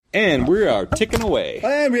And we are ticking away.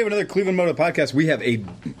 And we have another Cleveland Moto podcast. We have a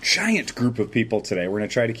giant group of people today. We're going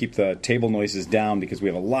to try to keep the table noises down because we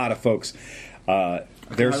have a lot of folks. How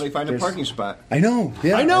do they find a parking spot? I know.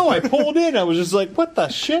 Yeah. I know. I pulled in. I was just like, what the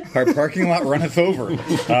shit? Our parking lot runneth over.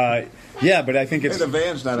 Yeah, but I think it's... Hey, the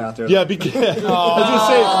van's not out there. Yeah, I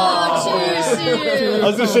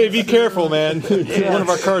was going to say, be careful, man. One of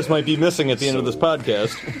our cars might be missing at the end of this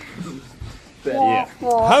podcast. Yeah.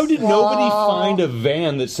 How did nobody find a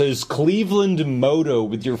van that says Cleveland Moto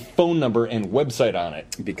with your phone number and website on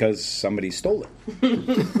it? Because somebody stole it.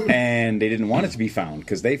 And they didn't want it to be found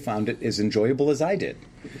because they found it as enjoyable as I did.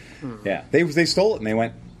 Yeah. They stole it and they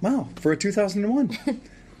went, wow, for a 2001.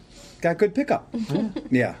 Got good pickup.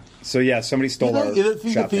 Yeah. So, yeah, somebody stole our You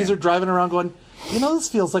think shop that these van. are driving around going, this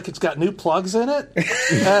feels like it's got new plugs in it.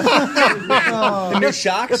 The new It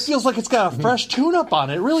shocks. feels like it's got a fresh tune-up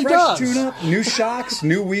on it. It really Fresh does. tune-up, new shocks,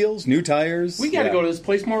 new wheels, new tires. We got to go to this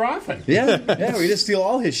place more often. Yeah, we just steal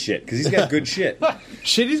all his shit because he's got good shit.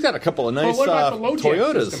 Shit, he's got a couple of nice Well, what about the low jack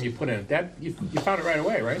Toyotas. system you put in? That you found it right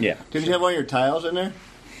away, right? Yeah. Did you have all your tiles in there?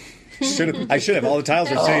 I should have. All the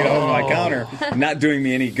tiles are sitting over my counter, not doing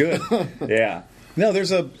me any good. Yeah. No,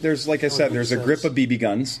 there's like I said, there's a grip of BB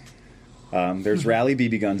guns. There's Rally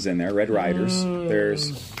BB guns in there, Red Riders.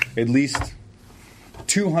 There's at least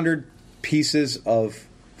 200 pieces of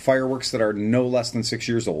fireworks that are no less than 6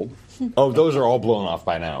 years old. Oh, those are all blown off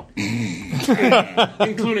by now.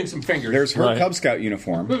 Including some fingers. There's her Right. Cub Scout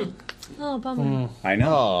uniform. Oh, bummer. I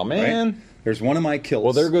know. Oh, man. Right? There's one of my kills.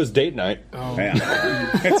 Well, there goes date night. Yeah.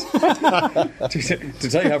 to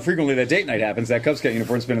tell you how frequently that date night happens, that Cub Scout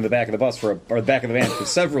uniform's been in the back of the bus or the back of the van for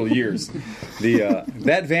several years.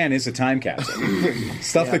 That van is a time capsule.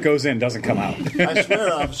 Stuff that goes in doesn't come out. I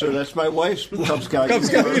swear, officer, that's my wife's Cub Scout. Cub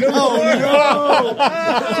Scout uniform.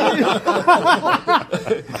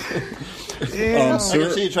 I can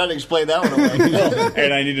see you trying to explain that one away.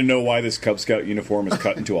 And I need to know why this Cub Scout uniform is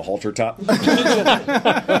cut into a halter top.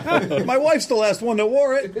 My wife's the last one that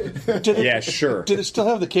wore it. Yeah, sure. Did it still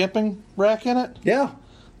have the camping rack in it? Yeah.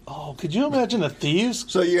 Oh, could you imagine the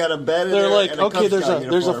thieves? So you had a bed in They're there like, and a okay, Cub Scout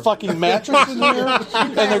there's a uniform. fucking mattress in here,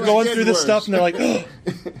 and they're going through the Worse. stuff, and they're like,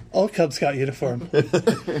 oh, Cub Scout uniform.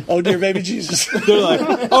 Oh, dear baby Jesus. They're like,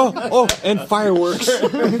 oh, and fireworks.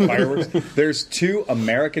 Fireworks. There's 2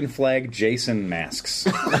 American flag Jason masks.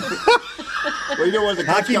 Well, you don't want the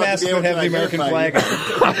Cub Hockey Scout to masks be able would have to the American identify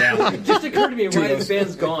flag. you. Yeah. It just occurred to me why this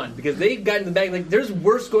band's gone. Because they've gotten the bag, like, there's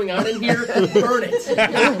worse going on in here. Burn it.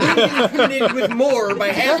 We're incriminated with more by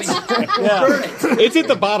having it. Burn it. It's at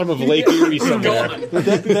the bottom of Lake Erie somewhere. Gone.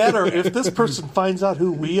 That or if this person finds out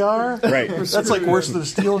who we are, Right. that's like worse than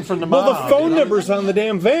stealing from the mob. Well, the phone number's on the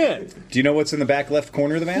damn van. Do you know what's in the back left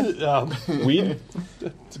corner of the van? Weed?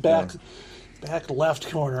 It's back left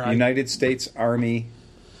corner. United States Army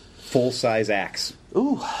full-size axe.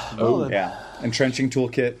 Oh, Yeah. Entrenching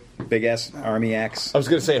toolkit, big-ass Army axe. I was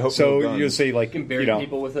going to say, hope no So guns. you'll say, like, You can bury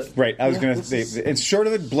people with it. Right, I was going to say, it's short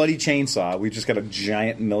of a bloody chainsaw. We've just got a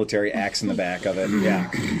giant military axe in the back of it. Yeah.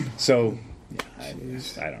 So, I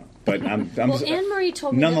don't know. But I'm Well, Anne Marie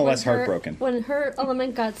told me nonetheless that when heartbroken. when her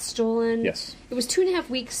element got stolen, Yes. it was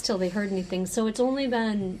 2.5 weeks till they heard anything. So it's only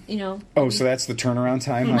been, Oh, so that's the turnaround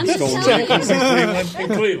time on I'm just stolen telling vehicles in Cleveland? In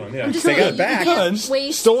Cleveland, yeah. I'm just They got saying, it back. you can't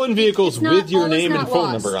waste- Stolen vehicles it's not- with your all is name and not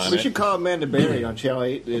phone lost. number on We it. should call Amanda Berry on Channel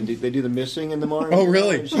 8, and they do the missing in the morning. Oh,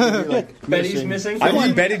 really? She can do, like, Betty's missing. I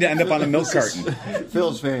want Betty to end up on a milk carton.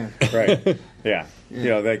 Phil's van. Right. Yeah. You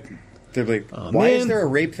know, they're like, why is there a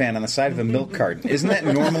rape van on the side of a milk carton? Isn't that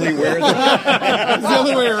normally where the... It's the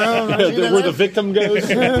other way around. Where the victim goes.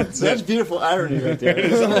 That's beautiful irony right there.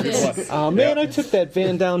 Oh, man, I took that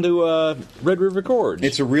van down to Red River Gorge.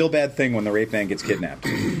 It's a real bad thing when the rape van gets kidnapped.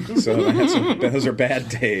 So those are bad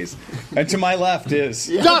days. And to my left is...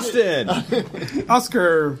 Dustin!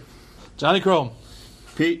 Oscar. Johnny Chrome.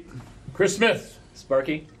 Pete. Chris Smith,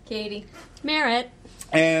 Sparky. Katie. Merritt.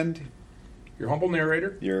 And your humble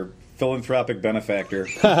narrator. your philanthropic benefactor.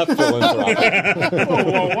 Philanthropic.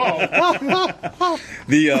 Whoa.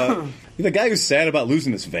 The guy who's sad about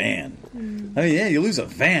losing his van. I mean, yeah, you lose a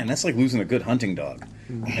van. That's like losing a good hunting dog.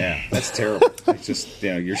 Yeah, that's terrible. It's just,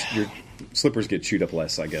 your slippers get chewed up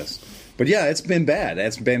less, I guess. But yeah, it's been bad.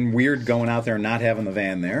 It's been weird going out there and not having the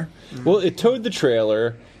van there. Well, it towed the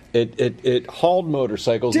trailer. It hauled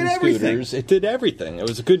motorcycles Did and everything. scooters. It did everything. It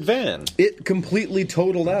was a good van. It completely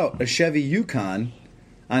totaled out a Chevy Yukon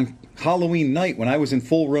on Halloween night when I was in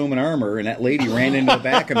full Roman armor and that lady ran into the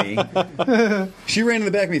back of me. She ran into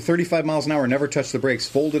the back of me 35 miles an hour, never touched the brakes,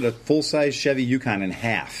 folded a full-size Chevy Yukon in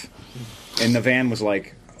half. And the van was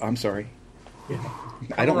like, I'm sorry.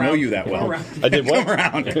 I don't know you that well. I did what? Come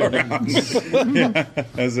around. Yeah,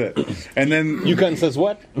 that's it. And then Yukon says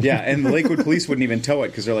what? yeah, and the Lakewood police wouldn't even tow it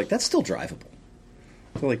because they're like, that's still drivable.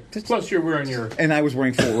 They're like, Plus, you're wearing your. and I was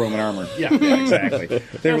wearing full Roman armor. Yeah. Exactly.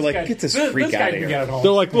 They were like, guy- get this this freak guy out of can here. get it home.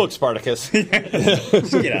 They're like, look, Spartacus.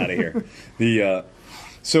 Just get out of here.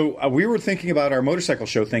 So we were thinking about our motorcycle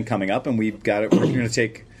show thing coming up, and we've got it. We're going to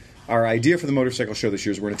take our idea for the motorcycle show this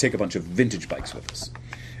year is we're going to take a bunch of vintage bikes with us.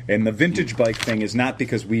 And the vintage bike thing is not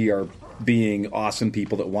because we are being awesome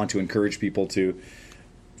people that want to encourage people to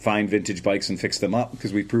find vintage bikes and fix them up,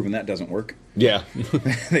 because we've proven that doesn't work. Yeah.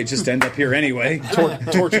 They just end up here anyway.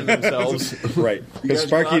 Torture themselves. Right. You Because guys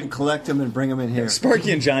go out Sparky, and collect them and bring them in here.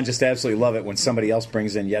 Sparky and John just absolutely love it when somebody else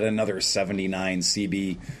brings in yet another 79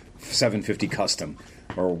 CB 750 custom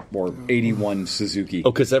or 81 Suzuki.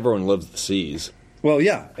 Oh, because everyone loves the seas. Well,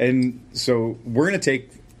 yeah, and so we're gonna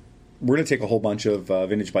take a whole bunch of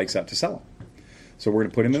vintage bikes out to sell them. So we're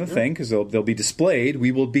gonna put them in the thing because they'll be displayed.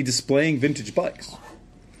 We will be displaying vintage bikes.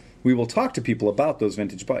 We will talk to people about those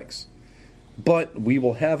vintage bikes, but we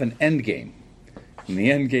will have an end game, and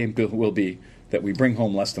the end game will be that we bring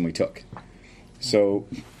home less than we took. So,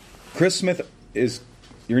 Chris Smith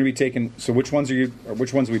you're gonna be taking. So which ones are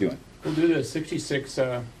we doing? We'll do the 66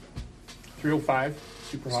 305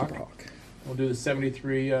 Super Hawk. We'll do the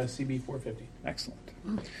 73 CB 450. Excellent.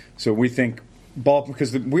 So we think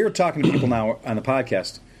because we're talking to people now on the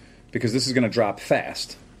podcast because this is going to drop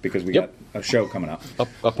fast because we Yep. got a show coming up.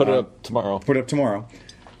 I'll put it up tomorrow. Put it up tomorrow.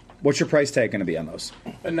 What's your price tag going to be on those?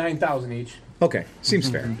 9,000 each. Okay, seems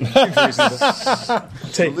fair. Seems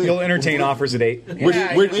reasonable. You'll entertain offers at 8. Wish-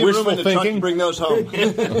 Yeah, wish- Leave room wishful in the trunk thinking. to bring those home.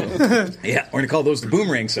 Yeah, we're going to call those the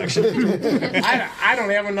boomerang section. I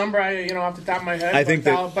don't have a number off the top of my head. I think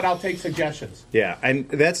but I'll take suggestions. Yeah, and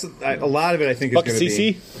that's a lot of it. I think is Buck going to CC?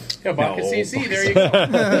 be. Yeah, buck No. a CC. There you go. You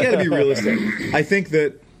got to be realistic. I think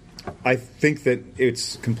that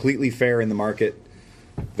it's completely fair in the market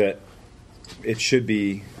that it should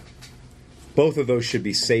be. Both of those should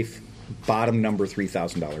be safe, bottom number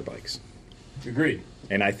 $3,000 bikes. Agreed.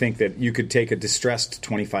 And I think that you could take a distressed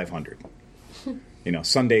 2,500.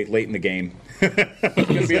 Sunday late in the game. There's going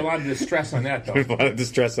to be a lot of distress on that, though. A lot of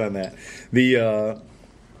distress on that. The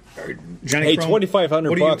Johnny Hey, Chrome, $2,500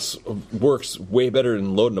 what do you- bucks works way better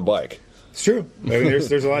than loading a bike. It's true. I mean,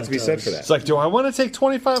 there's a lot to be said for that. It's like, do I want to take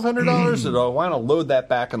 $2,500 or do I want to load that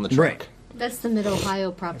back on the truck? Right. That's the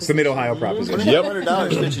Mid-Ohio proposition. It's the Mid-Ohio proposition. Yep.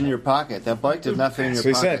 $2,500 fits in your pocket. That bike does not fit in your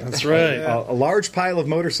That's what he pocket. said. That's right. A large pile of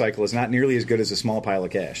motorcycle is not nearly as good as a small pile of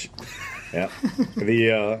cash. Yeah.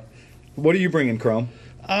 What are you bringing, Chrome?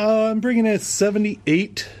 I'm bringing a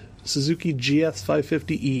 78 Suzuki GS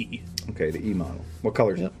 550E. Okay, the E model. What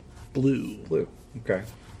color is Yep. it? Blue. Blue. Okay.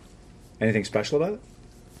 Anything special about it?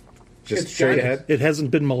 Just It's straight giant. ahead? It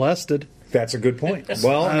hasn't been molested. That's a good point.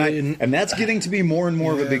 Well, and that's getting to be more and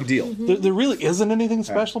more of a big deal. There really isn't anything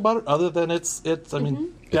special about it other than it's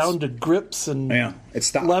down to grips and Yeah, it's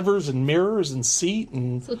stock. levers and mirrors and seat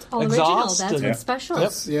and So it's all exhaust. original. That's and what's special.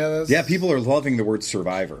 Yep. Yeah, that's, Yeah, people are loving the word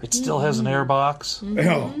survivor. It still has an airbox.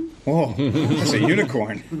 Oh, it's a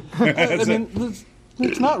unicorn. I mean,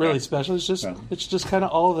 it's not really special. It's just kind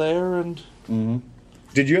of all there and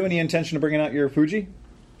Did you have any intention of bringing out your Fuji?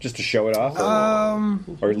 Just to show it off?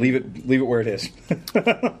 Or leave it where it is?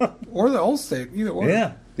 or the Allstate, either or.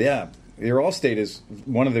 Yeah. Your Allstate is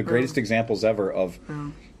one of the greatest examples ever of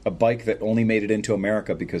a bike that only made it into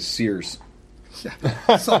America because Sears.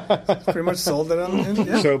 So, pretty much sold it on.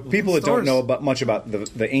 Yeah. So people that don't Stores. know much about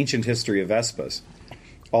the ancient history of Vespas,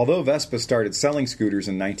 although Vespa started selling scooters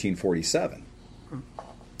in 1947,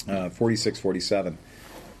 46, 47,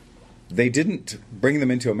 they didn't bring them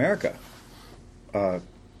into America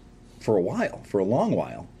for a long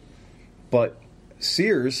while. But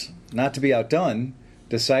Sears, not to be outdone,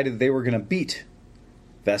 decided they were going to beat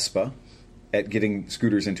Vespa at getting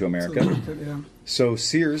scooters into America. Yeah. So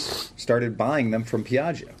Sears started buying them from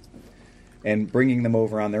Piaggio and bringing them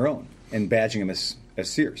over on their own and badging them as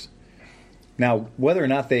Sears. Now, whether or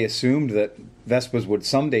not they assumed that Vespas would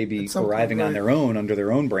someday be At some point, arriving on right. their own under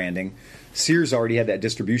their own branding, Sears already had that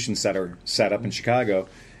distribution center set up in Chicago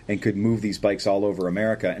and could move these bikes all over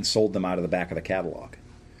America and sold them out of the back of the catalog.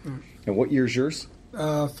 And what year's yours?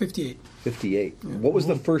 58. 58. What was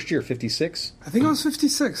the first year? 56? I think it was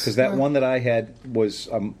 56. Because that one that I had was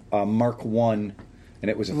a Mark I, and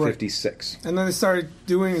it was a Right. 56. And then they started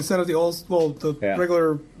doing, instead of the Yeah.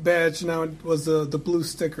 regular badge, now it was the blue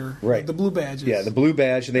sticker. Right. The blue badges. Yeah, the blue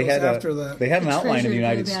badge. They It was had after that. they had an The outline of the treasury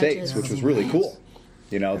United blue States, badges. which was really cool.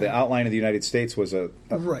 You know, the outline of the United States was a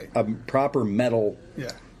Right. proper metal Yeah.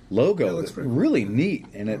 logo. Yeah, it looks that's pretty cool. really neat,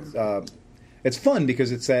 and it's fun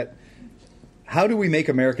because it's that. how do we make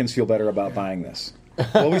Americans feel better about buying this?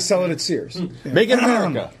 Well, we sell it at Sears. Make it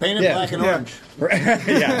America. Paint it black and orange.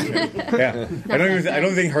 yeah. I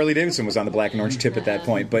don't think Harley Davidson was on the black and orange tip at that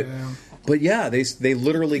point, but yeah, they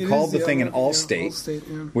literally It called is the thing an other- Allstate, Allstate,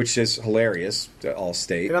 yeah. which is hilarious.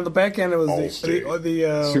 Allstate. And on the back end, it was Allstate.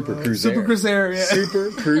 the Super Cruiser. Super Cruiser, yeah.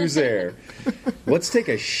 Super Cruiser. Let's take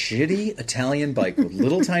a shitty Italian bike with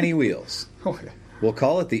little tiny wheels. Oh, yeah. We'll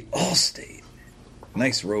call it the Allstate.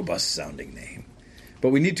 Nice, robust sounding name. But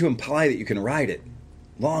we need to imply that you can ride it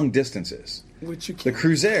long distances. Which you The can't.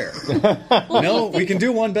 Cruiser. No, we can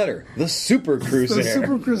do one better. The Super Cruiser. The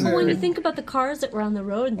Super Cruiser. Well, when you think about the cars that were on the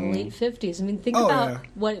road in the late 50s, I mean, think Oh, about yeah.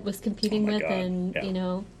 what it was competing my with, God, and yeah. you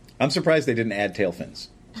know, I'm surprised they didn't add tail fins.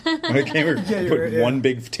 When it came, you're put right, yeah. one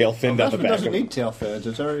big tail fin down This the one back doesn't of it. need tail feds.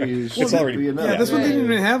 It's already It's already- enough. Yeah, this one Yeah. didn't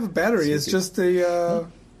even have a battery. It's just a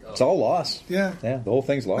It's all lost. yeah. Yeah, the whole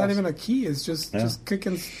thing's lost. Not even a key. It's just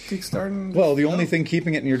kick starting. Well, the only thing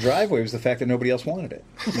keeping it in your driveway was the fact that nobody else wanted it.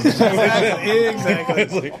 exactly.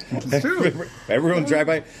 It's like, It's true. everyone drive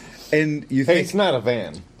by, and you Hey, think it's not a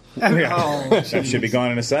van. Oh, that should be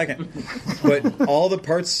gone in a second. But all the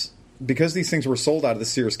parts, because these things were sold out of the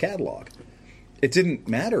Sears catalog, it didn't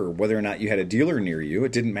matter whether or not you had a dealer near you.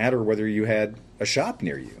 It didn't matter whether you had a shop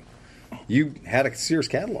near you. You had a Sears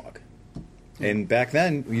catalog. And back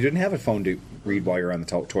then, you didn't have a phone to read while you're on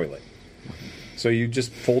the toilet. So you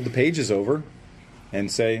just fold the pages over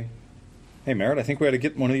and say, hey, Merritt, I think we ought to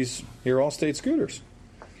get one of these here Allstate scooters.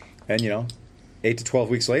 And, 8 to 12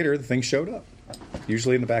 weeks later, the thing showed up.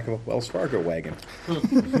 Usually in the back of a Wells Fargo wagon. A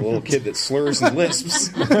little kid that slurs and lisps.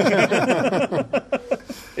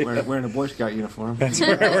 Wearing a Boy Scout uniform.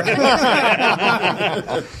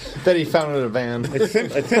 That he found in a van. It's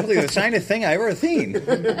simply the shinest thing I ever seen.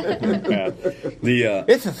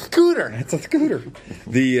 It's a scooter. It's a scooter.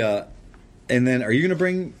 And then, are you going to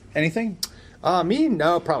bring anything? Me?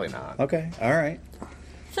 No, probably not. Okay, all right.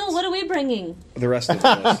 Phil, what are we bringing? The rest of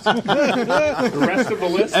the list. The rest of the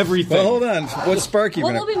list. Everything. Well, hold on. What's Sparky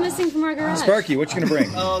What going will be missing from our garage? Sparky, what you going to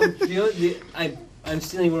bring? I'm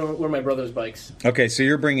stealing one of my brother's bikes. Okay, so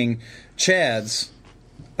you're bringing Chad's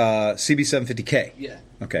CB750K. Yeah.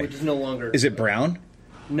 Okay. Which is no longer. Is it brown?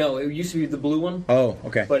 No, it used to be the blue one. Oh,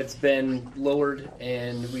 okay. But it's been lowered,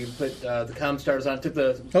 and we put the comm stars on. Took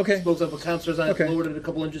the spokes off of comm stars on it, lowered it a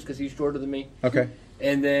couple inches because he's shorter than me. Okay.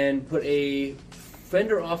 And then put a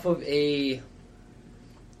fender off of an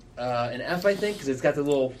F, I think, because it's got the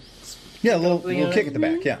little little thing on kick it. at the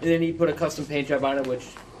back. Yeah. And then he put a custom paint job on it, which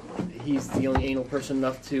he's the only anal person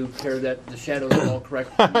enough to care that the shadows are all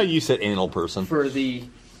correct You said anal person. for the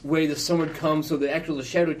way the sun would come, so the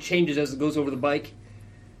shadow changes as it goes over the bike.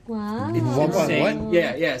 Wow. Insane. What?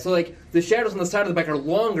 Yeah. So like the shadows on the side of the bike are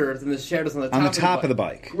longer than the shadows on the top. On the top of the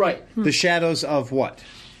bike. Right. The shadows of what?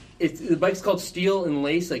 The bike's called steel and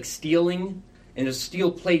lace, like steeling, and there's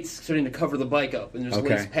steel plates starting to cover the bike up, and there's a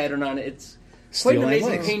lace pattern on it. It's quite an Steel and amazing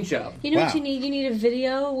lace. paint job. You know what Wow. you need? You need a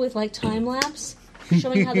video with like time lapse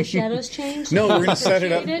showing how the shadows change. No, we're going to set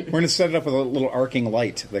it up. Appreciate We're going to set it up with a little arcing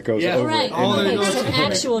light that goes Yeah. over Right. it. Okay, so an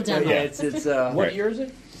actual demo. Yeah, it's what Right. year is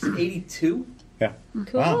it? It's 82. Yeah.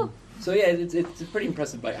 Cool. Wow. So yeah, it's a pretty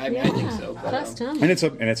impressive bike. I think so. But, Custom. And it's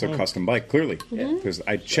a custom bike, clearly, because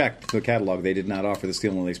I checked the catalog. They did not offer the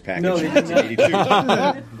steel and lace package. No, they did not.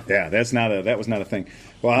 82. Yeah, that was not a thing.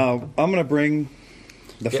 Well, I'm going to bring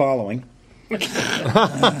the following.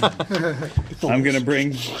 I'm going to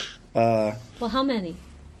bring Well, how many?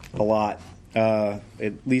 a lot, at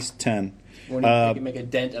least 10. when you can make a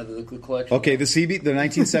dent out of the collection. Okay, the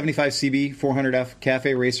 1975 CB 400F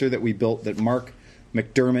Cafe Racer that we built, that Mark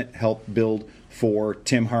McDermott helped build for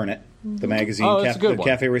Tim Harnett, the magazine, Oh, that's a good the one.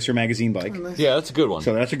 Cafe Racer magazine bike. Yeah, that's a good one.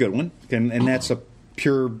 So that's a good one, and that's a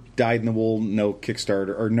pure dyed-in-the-wool, no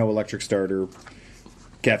Kickstarter or no electric starter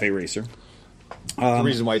Cafe Racer. That's the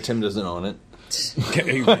reason why Tim doesn't own it.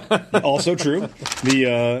 Also true.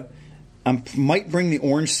 I might bring the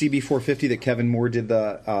orange CB450 that Kevin Moore did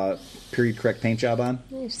the period correct paint job on.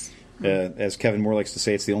 Nice. As Kevin Moore likes to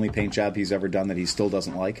say, it's the only paint job he's ever done that he still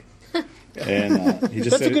doesn't like. And he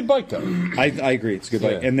just That's said a good bike, though. I agree, it's a good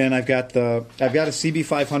bike. Yeah. And then I've got a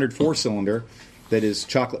CB500 4-cylinder that is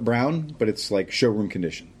chocolate brown, but it's like showroom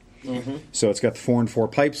condition. Mm-hmm. So it's got the 4 and 4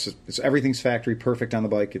 pipes. Everything's factory perfect on the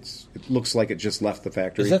bike. It looks like it just left the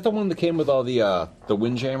factory. Is that the one that came with all the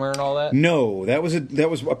windjammer and all that? No, that was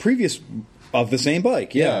a previous of the same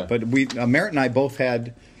bike. Yeah, Yeah. but Merritt and I both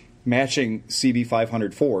had matching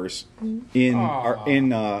CB500 4s in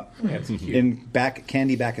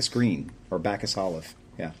candy Bacchus green or Bacchus olive.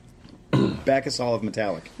 Yeah, Bacchus olive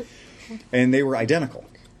metallic, and they were identical,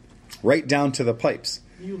 right down to the pipes.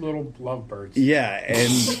 You little lovebirds. Yeah,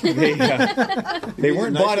 and they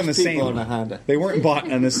weren't bought on the same. On a Honda. They weren't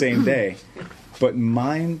bought on the same day. But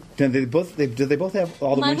mine, did they both have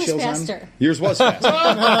all the Mine was windshields faster. on? Yours was faster.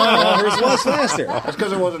 Yours was faster. That's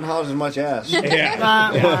because it wasn't housing much ass. Yeah.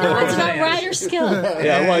 It's about rider skill.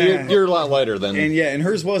 Yeah, well, you're a lot lighter than. And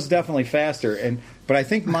hers was definitely faster. But I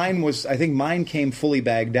think mine came fully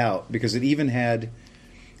bagged out because it even had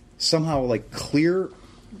somehow like clear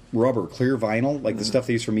rubber, clear vinyl, like the stuff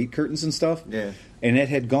they use for meat curtains and stuff. Yeah. And it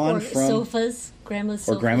had gone Or from sofas. Grandma's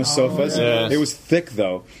sofas. or grandma's sofas. Yeah. It was thick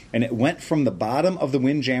though, and it went from the bottom of the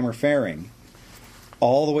windjammer fairing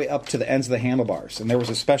all the way up to the ends of the handlebars. And there was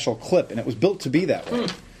a special clip, and it was built to be that way.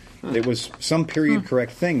 It was some period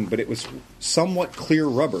correct thing, but it was somewhat clear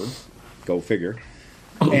rubber. Go figure.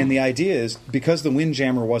 And the idea is because the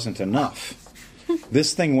windjammer wasn't enough,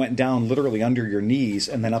 this thing went down literally under your knees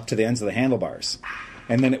and then up to the ends of the handlebars.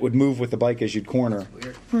 And then it would move with the bike as you'd corner.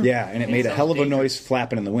 Yeah, and it made a hell of a noise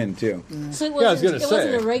flapping in the wind, too. So it Yeah, I was wasn't, gonna it wasn't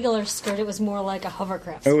say. a regular skirt. It was more like a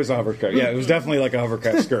hovercraft. It was a hovercraft. Yeah, it was definitely like a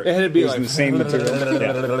hovercraft skirt. It had to be was like the same material.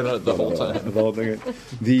 Yeah. the whole time. The whole thing.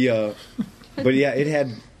 But yeah, it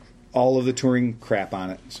had all of the touring crap on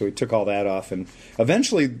it. So we took all that off, and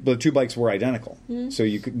eventually the two bikes were identical. So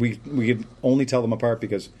we could only tell them apart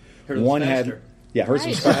because Hers was one faster. had. Yeah, hers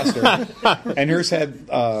was faster, and hers had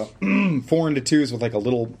 4 into 2s with like a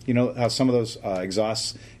little, you know how some of those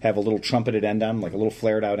exhausts have a little trumpeted end on them, like a little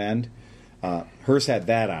flared out end. Hers had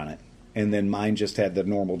that on it, and then mine just had the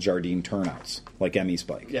normal Jardine turnouts, like Emmy's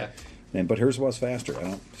bike. Yeah. But hers was faster.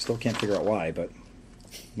 Still can't figure out why, but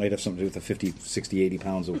might have something to do with the 50, 60, 80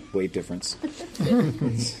 pounds of weight difference.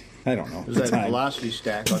 I don't know. There's that Time. velocity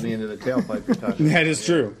stack on the end of the tailpipe you're talking about. That is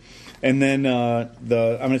true. And then I'm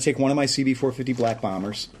going to take one of my CB450 Black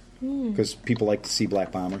Bombers because people like to see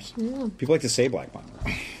Black Bombers. Yeah. People like to say Black Bomber.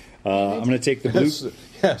 I'm going to take the blue.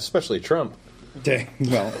 Yeah, especially Trump.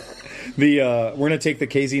 Well, we're going to take the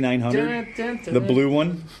KZ900, the blue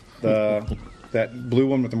one, that blue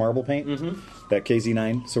one with the marble paint, that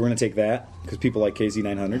KZ9. So we're going to take that because people like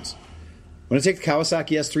KZ900s. I'm going to take the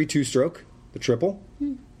Kawasaki S3 2-stroke, the triple,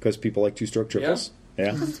 because people like 2-stroke triples.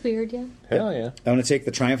 Yeah. That's weird, yeah. Hell yeah. I'm going to take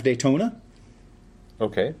the Triumph Daytona.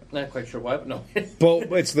 Okay. Not quite sure why, but no.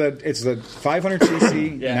 Well, it's the 500cc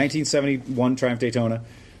 1971 Triumph Daytona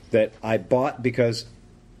that I bought because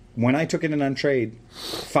when I took it in on trade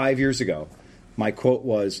 5 years ago, my quote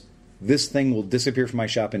was, "This thing will disappear from my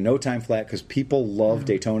shop in no time flat because people love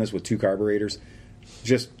Daytonas with 2 carburetors.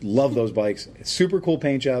 Just love those bikes. It's super cool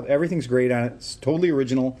paint job. Everything's great on it. It's totally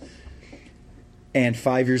original." And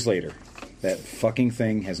 5 years later, that fucking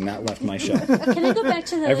thing has not left my shop. Can I go back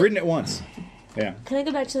to the... I've ridden it once. Yeah. Can I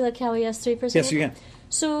go back to the Cowie S3 for a second? Yes, you can.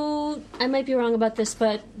 So, I might be wrong about this,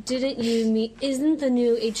 but isn't the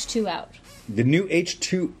new H2 out? The new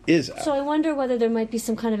H2 is out. So I wonder whether there might be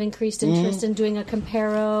some kind of increased interest in doing a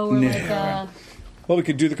comparo or like a... Well, we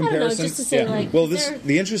could do the I don't know, comparison. just to say, like... Well, they're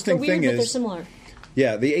the interesting weird, thing but they're is, similar.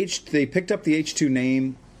 yeah, they picked up the H2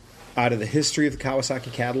 name out of the history of the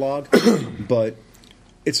Kawasaki catalog, but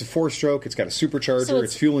it's a 4-stroke. It's got a supercharger. So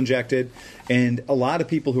it's fuel injected, and a lot of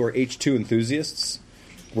people who are H2 enthusiasts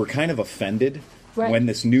were kind of offended when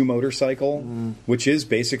this new motorcycle, which is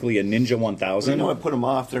basically a Ninja 1000. You know what put them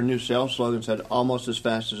off? Their new sales slogan said, "Almost as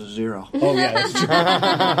fast as a zero." Oh yeah,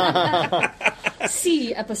 that's true.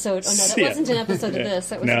 C episode. Oh no, that Yeah. wasn't an episode of this.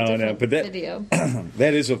 That was a different video.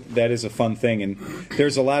 That is a fun thing, and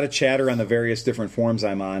there's a lot of chatter on the various different forums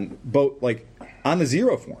I'm on, both like on the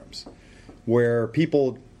Zero forums, where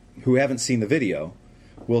people who haven't seen the video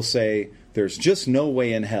will say there's just no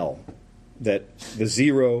way in hell that the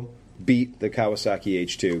Zero beat the Kawasaki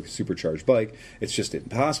H2 supercharged bike. It's just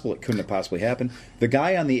impossible. It couldn't have possibly happened. The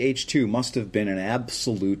guy on the H2 must have been an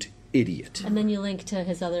absolute idiot. And then you link to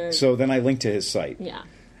his other... So then I linked to his site. Yeah.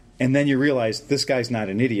 And then you realize this guy's not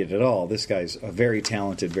an idiot at all. This guy's a very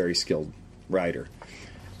talented, very skilled rider.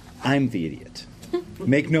 I'm the idiot.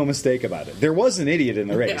 Make no mistake about it. There was an idiot in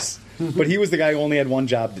the race, but he was the guy who only had one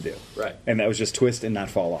job to do. Right. And that was just twist and not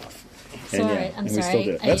fall off. So, all right, I'm and we sorry. still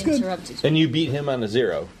did it. I That's good. interrupted. And you beat him on a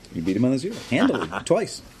zero. You beat him on the zero. Handily.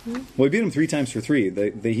 Twice. Well, we beat him 3 times for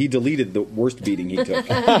 3. He deleted the worst beating he took.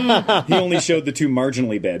 He only showed the 2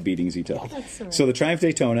 marginally bad beatings he took. That's all right. So the Triumph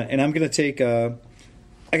Daytona, and I'm going to take... I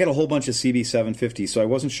got a whole bunch of CB750, so I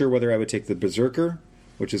wasn't sure whether I would take the Berserker,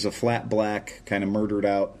 which is a flat black, kind of murdered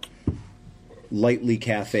out, lightly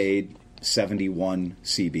cafe'd 71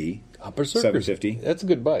 CB. Berserker's- 750. That's a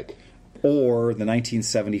good bike. or the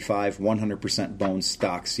 1975 100% bone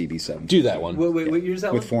stock CB7. Do that one. Wait, what year is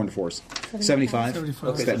that With one? 4-4s. 75.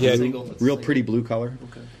 Okay, That Yeah. single. real pretty blue color.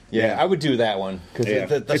 Okay. Yeah, I would do that one because Yeah.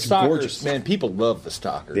 the It's stalkers, gorgeous. man, people love the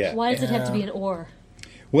stalkers. Yeah. Why does it have to be an or?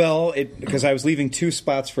 Well, because I was leaving 2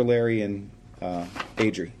 spots for Larry and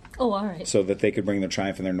Adri, Oh, all right. so that they could bring their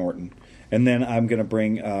Triumph and their Norton. And then I'm going to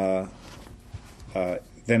bring,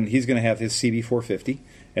 then he's going to have his CB450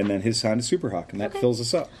 and then his Honda Superhawk, and that fills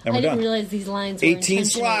us up. And I we're didn't done. realize these lines were 18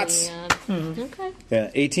 intentionally, slots. Okay. Yeah,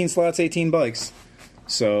 18 slots, 18 bikes.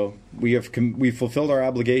 So we've fulfilled our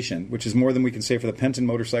obligation, which is more than we can say for the Penton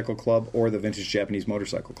Motorcycle Club or the Vintage Japanese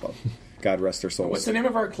Motorcycle Club. God rest their souls. What's the name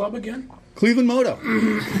of our club again? Cleveland Moto.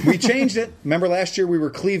 We changed it. Remember last year we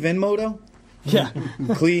were Clevin Moto? Yeah.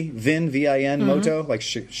 Clevin, V-I-N, Moto, like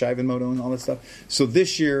Shivin Moto and all that stuff. So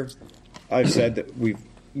this year I've said that we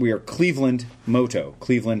are Cleveland Moto.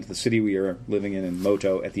 Cleveland, the city we are living in, and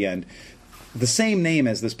Moto at the end. The same name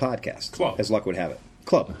as this podcast, Club. as luck would have it.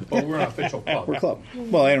 Club. Well, we're an official club. We're club.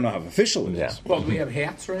 Well, I don't know how official it is. Yeah. Well, do we have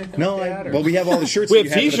hats or anything No, like that? or- well, we have all the shirts We that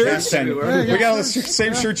have you had for the t-shirts. past 10 We got all the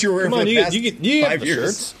same shirts you were wearing Come for on, the you past get 5 the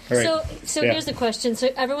years. shirts. All right. So Yeah. here's the question. So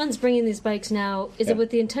everyone's bringing these bikes now. Is Yeah. it with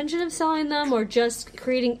the intention of selling them, or just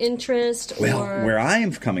creating interest? Well, or where I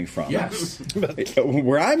am coming from, Yes.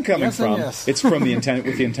 where I'm coming Yes and from, yes. it's from the intent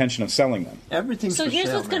with the intention of selling them Everything's so for here's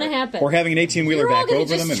sale, what's going to man. happen. or having an 18-wheeler You're all back going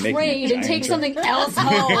over to them just and making a trade and giant take truck. something else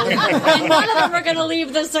home, and none of them are going to leave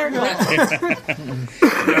the circle.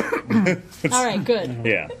 All right, good.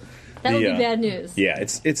 Yeah, That would The, be bad news. yeah.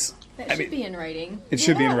 It's. That should be in writing. It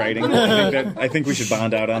should be in writing. I think we should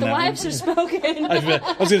bond out on The that one. wives have spoken. I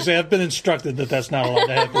was going to say, I've been instructed that that's not allowed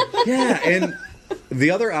to happen. Yeah, and the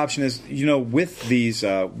other option is, with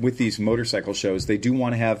these motorcycle shows, they do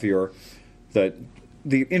want to have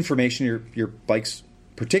the information, your bike's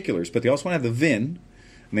particulars, but they also want to have the VIN,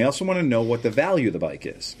 and they also want to know what the value of the bike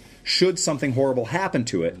is. Should something horrible happen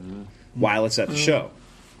to it while it's at the show?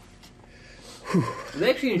 Do they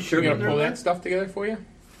actually insure We're them? going to pull that stuff together for you?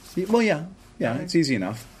 Well, yeah, it's easy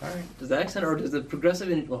enough. All right. Does the Accent or does the Progressive,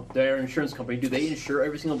 their insurance company, do they insure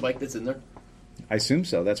every single bike that's in there? I assume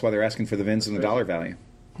so. That's why they're asking for the VINs and the dollar value.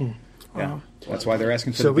 Yeah, that's why they're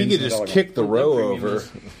asking for So the we VINs could and the just dollar kick the row over.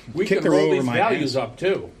 We Kick can the row roll over these my values ass. up,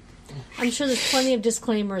 too, I'm sure there's plenty of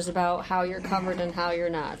disclaimers about how you're covered and how you're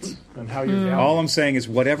not. and how you're valued. All I'm saying is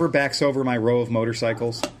whatever backs over my row of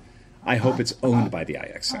motorcycles, I hope it's owned by the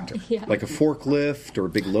IX Center, Yeah. like a forklift or a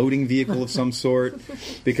big loading vehicle of some sort,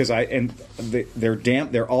 because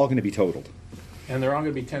they're all going to be totaled. And they're all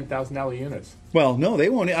going to be $10,000 units. Well, no, they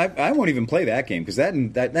won't. I won't even play that game because that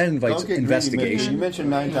invites Don't get greedy, investigation. You mentioned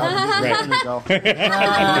 9,000 Right. ago.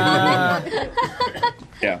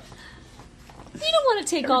 Yeah, You don't want to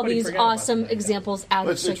take all Everybody these forgot about awesome that. examples out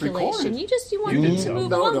of It's circulation. recorded. You want You them did to so. move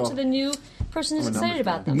No, along no. to the new person who's I'm a excited numbers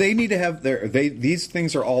about guy. them. they need to have these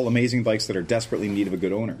things are all amazing bikes that are desperately in need of a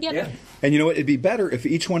good owner. Yep. Yeah. And you know what? It'd be better if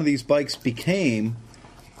each one of these bikes became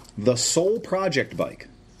the sole project bike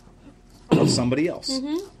of somebody else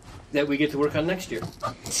That we get to work on next year.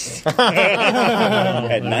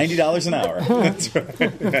 at $90 an hour. That's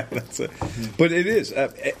right. That's it. But it is.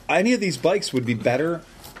 Any of these bikes would be better,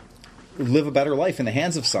 live a better life in the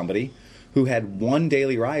hands of somebody who had one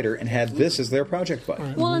daily rider and had this as their project bike.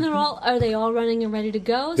 Well, and are they all running and ready to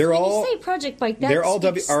go? They're so when all- you say project bike, that They're all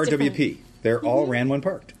speaks RWP. different. They're all ran when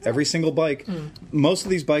parked. Every single bike. Most of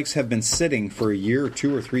these bikes have been sitting for a year or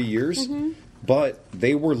 2 or 3 years, but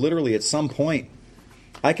they were literally at some point.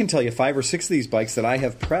 I can tell you 5 or 6 of these bikes that I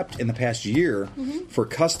have prepped in the past year for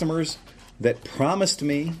customers that promised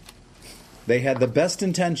me they had the best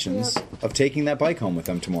intentions of taking that bike home with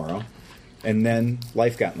them tomorrow, and then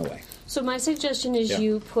life got in the way. So my suggestion is Yeah.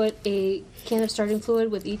 you put a can of starting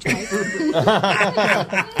fluid with each bike.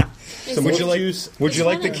 So would you like? Juice. Would you It's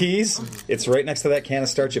like the funny. keys? It's right next to that can of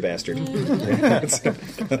starch, you bastard.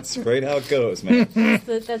 that's right how it goes, man.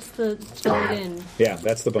 That's the throw it in. Yeah,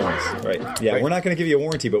 that's the bonus. Right. Yeah, we're not going to give you a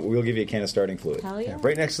warranty, but we'll give you a can of starting fluid. Hell yeah.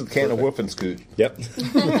 Right next to the can of whoop and scoot. Yep.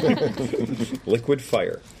 Liquid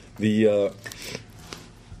fire. The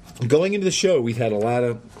going into the show, we've had a lot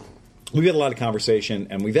of conversation,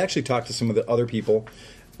 and we've actually talked to some of the other people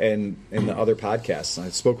and in the other podcasts. I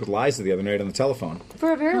spoke with Liza the other night on the telephone.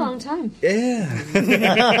 For a very long time. Yeah.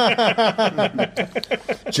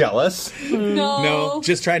 Jealous. No,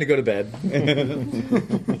 just trying to go to bed.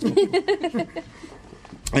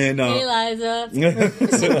 And Hey, Liza.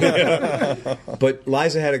 but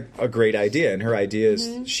Liza had a great idea, and her idea is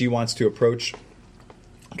she wants to approach,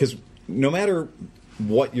 because no matter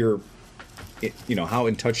what how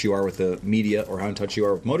in touch you are with the media or how in touch you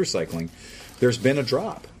are with motorcycling, there's been a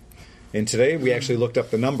drop. And today we actually looked up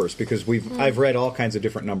the numbers because I've read all kinds of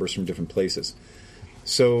different numbers from different places.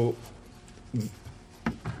 So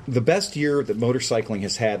the best year that motorcycling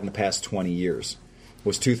has had in the past 20 years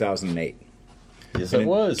was 2008. Yes, And it in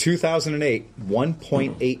was. 2008,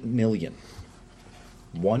 1.8 million.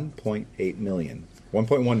 1.8 million.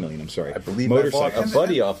 1.1 million, I'm sorry. I believe I bought a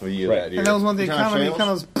buddy off of you Right. that year. And that was one of the John economy Sales? kind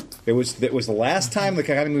of. It was the last time the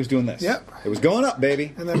economy was doing this. Yep. It was going up,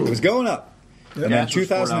 baby. And then- it was going up. And then Gas was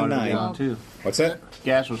 $4 a 2009. gallon, too. What's that?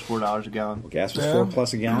 Gas was $4 a gallon. Gas was Yeah.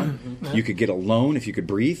 $4+ a gallon. You could get a loan if you could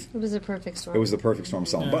breathe. It was a perfect storm. It was the perfect storm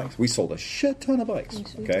selling bikes. We sold a shit ton of bikes.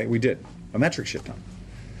 Yes, we Okay, we did a metric shit ton,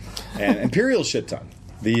 and Imperial shit ton.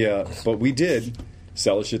 But we did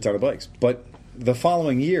sell a shit ton of bikes. But the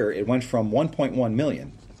following year, it went from 1.1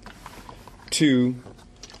 million to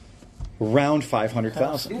around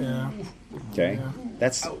 500,000. Yeah. Okay,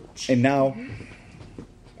 that's and now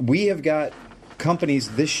we have got companies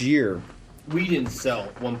this year. We didn't sell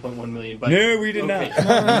 1.1 million bikes. No, we did Okay. not.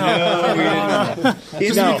 No, we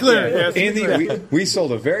did not. To be clear, yes, to be Andy, we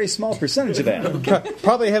sold a very small percentage of that.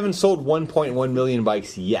 Probably haven't sold 1.1 million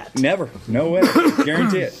bikes yet. Never. No way.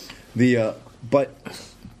 Guarantee it. But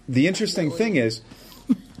the interesting thing is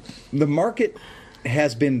the market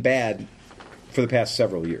has been bad for the past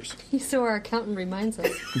several years. So our accountant reminds us.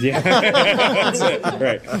 Yeah. That's it.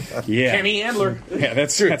 Right. Yeah. Kenny Handler. Yeah,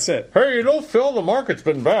 that's it. Hey, you know, Phil, the market's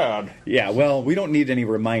been bad. Yeah, well, we don't need any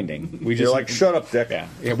reminding. We just You're like, shut up, Dick.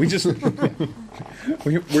 Yeah, we just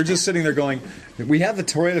we're just sitting there going, we have the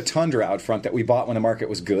Toyota Tundra out front that we bought when the market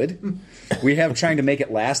was good. We have trying to make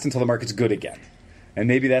it last until the market's good again. And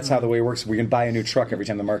maybe that's how the way it works. We can buy a new truck every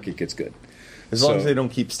time the market gets good. As long as they don't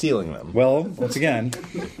keep stealing them. Well, once again,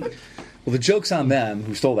 the joke's on them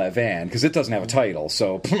who stole that van because it doesn't have a title.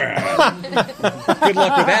 So good luck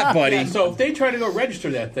with that, buddy. Yeah, so if they try to go register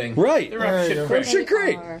that thing, Right. they're up shit They're creek. shit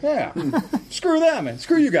great. Yeah. Screw them and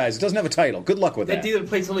screw you guys. It doesn't have a title. Good luck with That that. dealer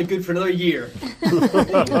plate's only good for another year.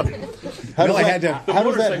 How No, I had to. How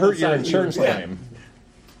does that hurt your Motorcycle insurance side, claim?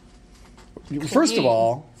 First of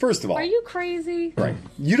all, Are you crazy? right,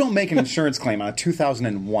 you don't make an insurance claim on a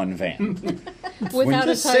 2001 van. Without You a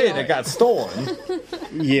just title. said it got stolen.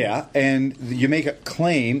 Yeah, and you make a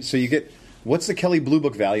claim, so you get what's the Kelly Blue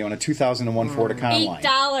Book value on a 2001 Ford Econoline?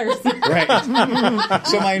 $8. Right.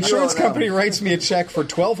 So my insurance company writes me a check for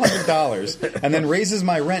 $1,200 and then raises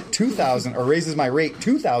my rent $2,000 or raises my rate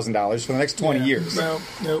 $2,000 for the next 20 years. No.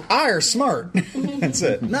 I are smart. That's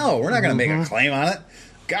it. No, we're not going to make a claim on it.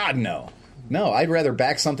 God, no. No, I'd rather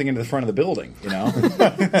back something into the front of the building, you know?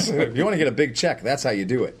 So if you want to get a big check, that's how you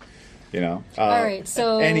do it, you know? All right,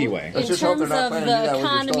 so anyway. in Let's just hope terms they're not of planning to do the that with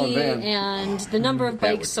your stolen economy van. and the number of That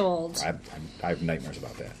bikes would- sold, I have nightmares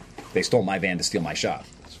about that. They stole my van to steal my shop.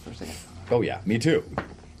 Oh, yeah, me too.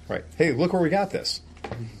 Right. Hey, look where we got this.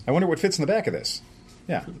 I wonder what fits in the back of this.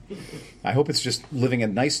 Yeah. I hope it's just living a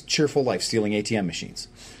nice, cheerful life stealing ATM machines.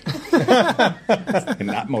 And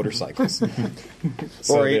not motorcycles.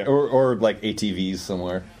 So, yeah. or like ATVs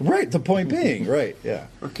somewhere. Right, the point being, right, yeah.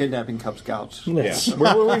 Or kidnapping Cub Scouts. Yeah.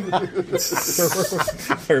 Where were we?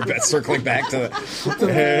 We're circling back to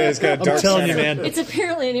the... It's got a I'm dark telling you, center. man. it's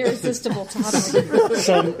apparently an irresistible topic.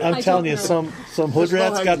 I'm I telling don't you, know. some hood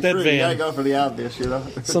rats got that You gotta van. go for the obvious, you know?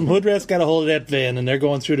 Some hood rats got a hold of that van, and they're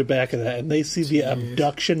going through the back of that, and they see the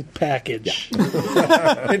abduction package.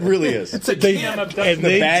 It really is. It's a They- damn and abduction.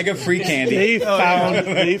 The bag of free candy.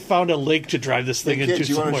 They found a lake to drive this thing Hey, into kids,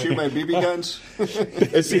 you want to somewhere. shoot my BB guns?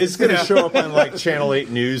 It's going to show up on like Channel 8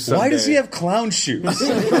 News someday. Why does he have clown shoes?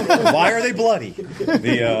 Why are they bloody?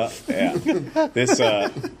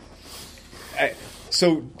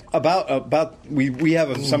 So we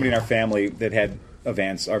have somebody in our family that had a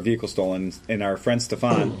van, our vehicle stolen, and our friend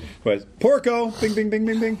Stefan, who has Porco, bing, bing, bing,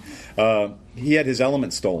 bing, bing. He had his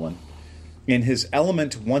Element stolen, and his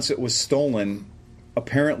Element, once it was stolen,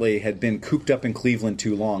 apparently had been cooped up in Cleveland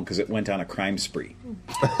too long because it went on a crime spree.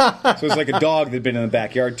 So it was like a dog that had been in the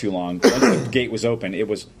backyard too long. Once the gate was open, it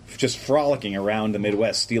was just frolicking around the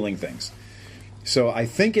Midwest stealing things. So I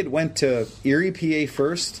think it went to Erie, PA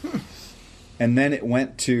first, and then it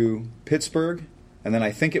went to Pittsburgh, and then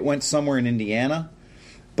I think it went somewhere in Indiana.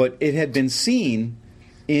 But it had been seen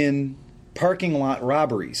in parking lot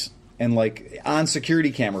robberies and like on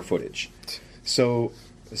security camera footage. So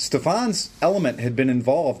Stefan's Element had been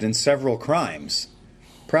involved in several crimes,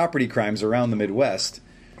 property crimes around the Midwest,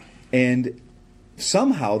 and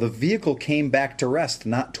somehow the vehicle came back to rest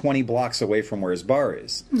not 20 blocks away from where his bar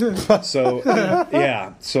is. So,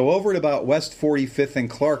 yeah. So over at about West 45th and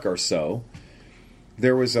Clark or so,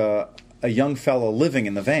 there was a young fellow living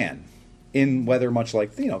in the van. in weather much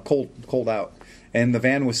like cold out, and the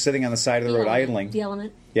van was sitting on the side of the road idling. The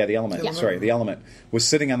Element. Yeah, the Element. Yeah. Sorry, the Element was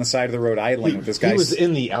sitting on the side of the road idling with this guy. He was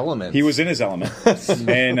in the element. He was in his element,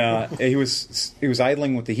 and he was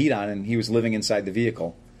idling with the heat on, and he was living inside the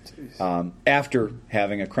vehicle after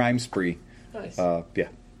having a crime spree. Nice. Yeah.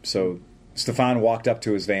 So Stefan walked up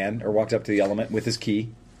to his van, or walked up to the Element with his key,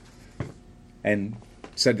 and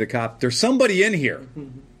said to the cop, "There's somebody in here."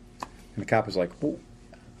 And the cop was like, "Whoa,"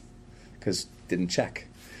 because didn't check.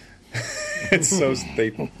 And so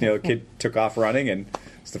the kid took off running, and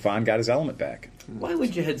Stefan got his Element back. Why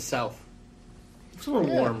would you head south? Somewhere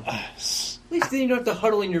warm. At least then you don't have to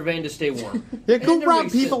huddle in your van to stay warm. Yeah, go That rob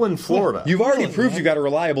makes people sense. in Florida. You've already proved you got a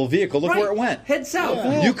reliable vehicle. Look Right. where it went. Head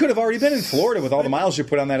south. You could have already been in Florida with all the miles you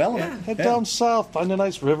put on that Element. Head down south, find a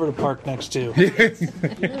nice river to park next to.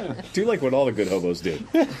 Do like what all the good hobos did.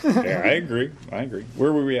 Yeah, I agree.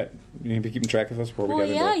 Where were we at? You need to be keeping track of us before we Well,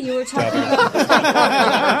 got yeah, into you were talking about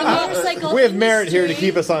the motorcycle We have Merritt here to industry.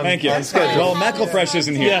 keep us on, Thank you. on schedule. Well, McElfresh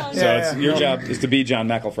isn't here, Yeah. so it's your job is to be John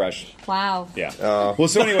McElfresh. Wow. Yeah. Well,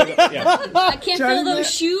 so anyway, yeah. I can't feel those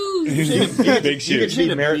shoes. Big You shoes. could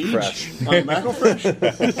be Merritt Fresh.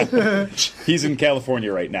 McElfresh? He's in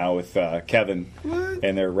California right now with Kevin,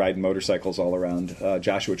 and they're riding motorcycles all around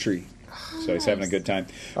Joshua Tree. So he's having a good time.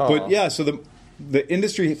 But yeah, so the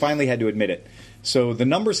industry finally had to admit it. So the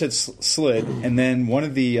numbers had slid, and then one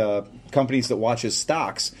of the companies that watches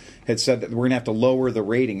stocks had said that we're going to have to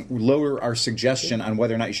lower our suggestion on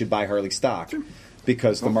whether or not you should buy Harley stock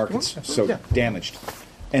because the market's so damaged.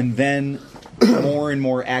 And then more and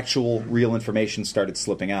more actual real information started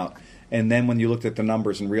slipping out. And then when you looked at the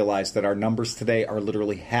numbers and realized that our numbers today are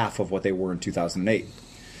literally half of what they were in 2008.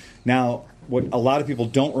 Now, what a lot of people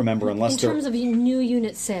don't remember unless In they're... terms of new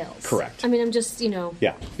unit sales. Correct. I mean, I'm just,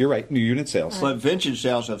 Yeah, you're right. New unit sales. But vintage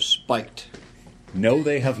sales have spiked. No,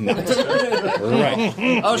 they have not. Right.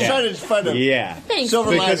 I was trying to find a Yeah. Thanks.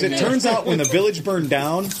 silver Because it lining. turns out when the village burned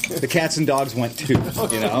down, the cats and dogs went too.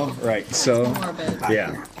 Right? So,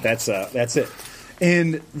 yeah, that's it.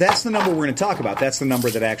 And that's the number we're going to talk about. That's the number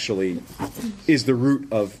that actually is the root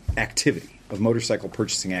of activity, of motorcycle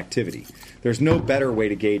purchasing activity. There's no better way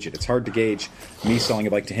to gauge it. It's hard to gauge me selling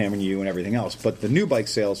a bike to him and you and everything else. But the new bike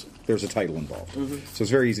sales, there's a title involved. So it's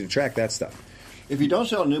very easy to track that stuff. If you don't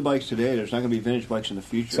sell new bikes today, there's not going to be vintage bikes in the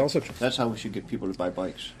future. It's also true. That's how we should get people to buy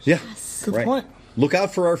bikes. Yeah. Good Right. point. Look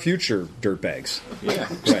out for our future dirtbags. Yeah.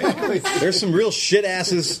 Right. There's some real shit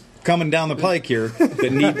asses coming down the pike here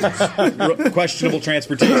that need questionable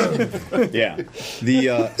transportation. Yeah.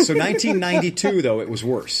 So 1992, though, it was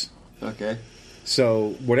worse. Okay.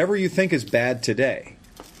 So whatever you think is bad today,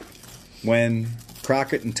 when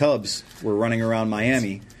Crockett and Tubbs were running around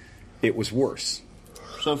Miami, it was worse.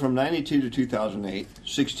 So from 92 to 2008,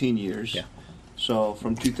 16 years. Yeah. So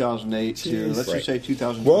from 2008 to, let's Right. just say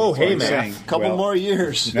 2000. Whoa, hey, I'm man. saying, Couple well, more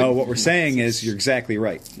years. No, what we're saying is you're exactly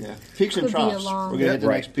right. Yeah. Peaks and Could be a troughs. long- We're going to hit the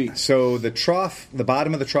Right. next peak. So the trough, the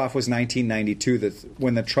bottom of the trough was 1992.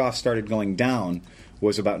 When the trough started going down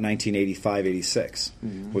was about 1985, 86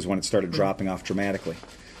 was when it started dropping off dramatically.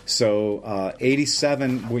 So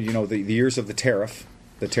 87, well, the years of the tariff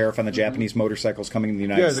on the Japanese motorcycles coming in the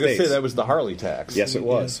United Yeah, I was going to States. say that was the Harley tax. Yes, it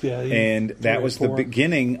was. Yeah, and that was the 4.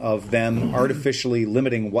 beginning of them artificially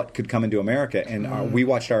limiting what could come into America. And we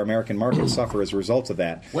watched our American market suffer as a result of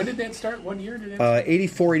that. When did that start? What year did it?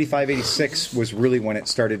 84, 85, 86 was really when it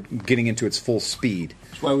started getting into its full speed.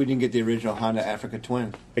 That's why we didn't get the original Honda Africa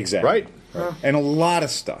Twin. Exactly. Right. And a lot of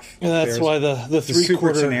stuff. And that's There's why the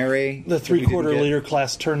Super 3/4 Tenere the that we didn't 3/4 get. liter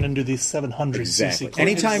class turned into the 700 Exactly. cc.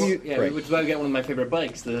 Anytime you Yeah, right. which is why we got one of my favorite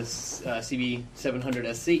bikes, the CB 700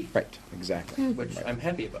 SC, Right, exactly. which I'm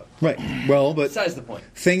happy about. Right. Well, but Besides the point.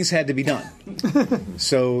 things had to be done.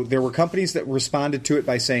 So there were companies that responded to it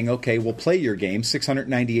by saying, okay, we'll play your game,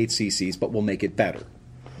 698 cc's, but we'll make it better.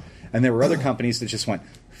 And there were other companies that just went,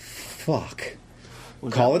 fuck.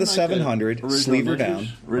 Was Call that it a like the 700, original sleeve her Ninjas? down.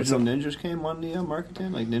 Original Ninjas came on the market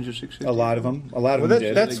then, like Ninja 650. A lot of them. Well,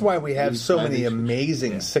 Did. that's why we have so many 90s.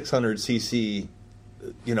 amazing 600cc,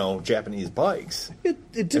 Japanese bikes.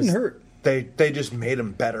 It didn't hurt. They just made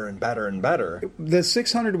them better and better and better. The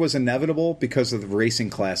 600 was inevitable because of the racing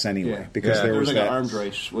class anyway. Yeah. Because Yeah. there There was was like that. an arms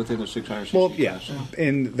race within the 600cc Well, yeah, class.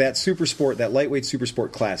 and that super sport, that lightweight super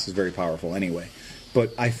sport class is very powerful anyway.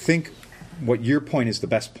 But I think what your point is the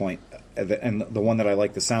best point, and the one that I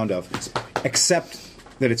like the sound of, except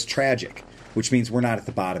that it's tragic, which means we're not at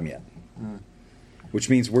the bottom yet. Which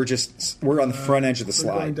means we're on the front edge of the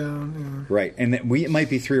We're going slide. down. Right, and that it might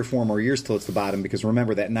be 3 or 4 more years till it's the bottom, because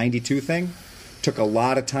remember that 92 thing took a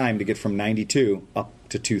lot of time to get from 92 up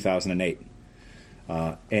to 2008.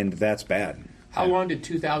 And that's bad. How long did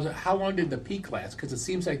 2000? How long did the peak last? Because it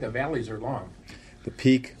seems like the valleys are long. The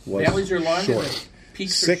peak was Valleys are long. short. And the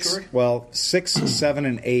peaks are short. 6, 7,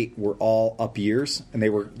 and 8 were all up years, and they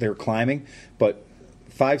were climbing. But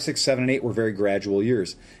 5, 6, 7, and 8 were very gradual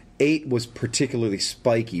years. 8 was particularly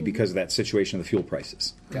spiky because of that situation of the fuel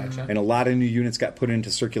prices. Gotcha. And a lot of new units got put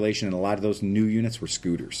into circulation, and a lot of those new units were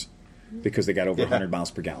scooters because they got over 100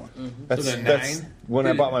 miles per gallon. That's, So the that's 9. when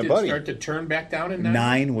I bought my did buddy. It start to turn back down in 9.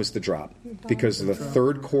 9 was the drop because the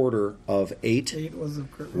third quarter of 8 8 was the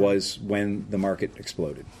was when the market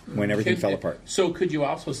exploded, when everything fell apart. So could you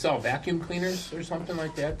also sell vacuum cleaners or something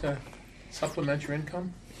like that to supplement your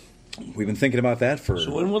income? We've been thinking about that for...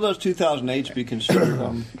 So when will those 2008s be considered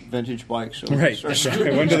vintage bikes? Right.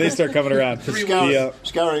 When do they start coming around?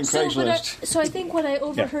 Scouring Craigslist. So I think what I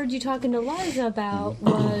overheard you talking to Liza about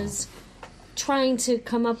was trying to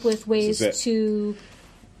come up with ways This is to,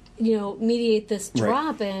 mediate this Right.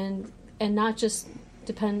 drop and not just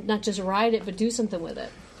ride it, but do something with it.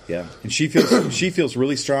 Yeah, and she feels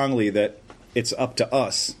really strongly that it's up to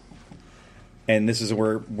us. And this is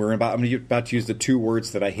where I'm about to use the 2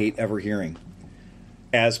 words that I hate ever hearing.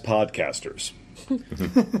 As podcasters.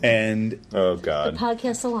 And Oh The God.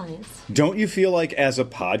 Podcast Alliance. don't you feel like as a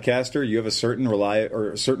podcaster you have a certain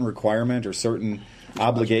requirement or certain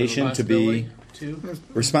obligation to be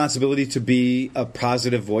responsibility to be a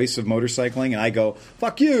positive voice of motorcycling? And I go,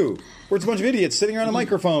 fuck you. We're just a bunch of idiots sitting around a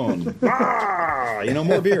microphone.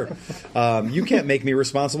 More beer. You can't make me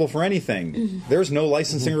responsible for anything. There's no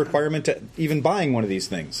licensing requirement to even buying one of these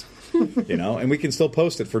things. And we can still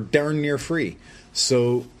post it for darn near free.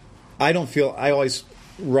 So I always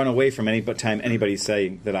run away from any time anybody's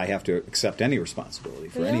saying that I have to accept any responsibility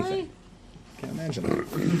for anything. Can't imagine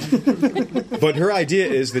that. But her idea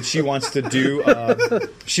is that she wants to do.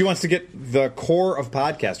 She wants to get the core of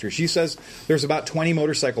podcasters. She says there's about 20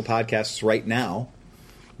 motorcycle podcasts right now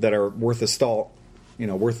that are worth a stall,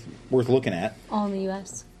 worth looking at. All in the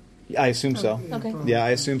U.S. I assume so. Okay. Yeah,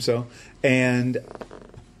 I assume so. And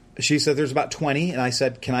she said there's about 20, and I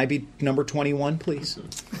said, can I be number 21, please?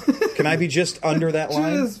 Can I be just under that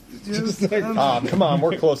line? Come on,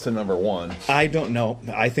 we're close to number 1. I don't know.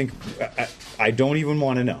 I think I don't even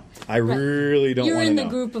want to know. I really don't You're want to in know. the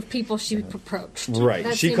group of people she approached. Right.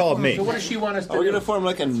 That's She the called me. So what does she want us to Are we do? going to form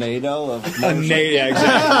like a NATO of Yeah,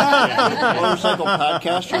 exactly. motorcycle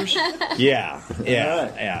podcasters? Yeah. All right.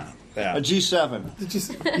 Yeah. A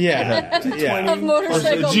G7. Yeah. Of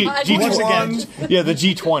motorcycle podcasts. Once again, Yeah, the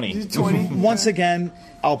G20. once again,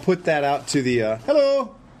 I'll put that out to the.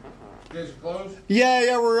 Hello. You guys are closed?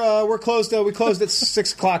 Yeah. We're closed. We closed at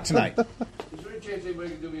 6:00 tonight. Is there any chance anybody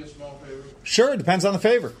can do me a small favor? Sure. It depends on the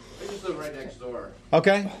favor. I just live right next door.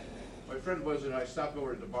 Okay. My friend wasn't. I stopped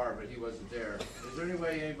over at the bar, but he wasn't there. Is there any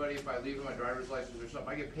way anybody, if I leave him my driver's license or something,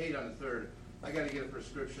 I get paid on the 3rd. I got to get a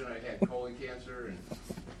prescription. I had colon cancer, and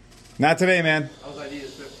Not today, man. all I need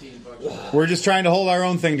is $15. We're just trying to hold our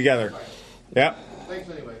own thing together. Yeah. Thanks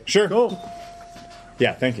anyway. Sure. Cool.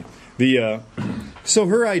 Yeah, thank you. So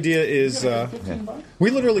her idea is we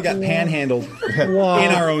literally got panhandled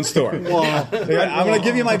in our own store. I'm going to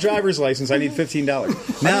give you my driver's license. I need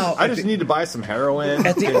 $15. Now I just need to buy some heroin.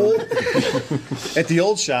 at the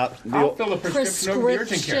old shop. I'll fill a prescription over the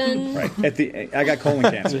urgent care. Prescription. I got colon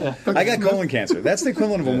cancer. I got colon cancer. That's the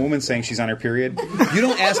equivalent of a woman saying she's on her period. You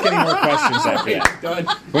don't ask any more questions after that. Done.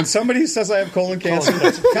 When somebody says I have colon cancer,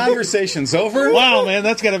 conversation's over. Wow, man,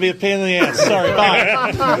 that's got to be a pain in the ass. Sorry,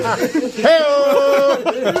 bye.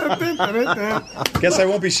 Guess I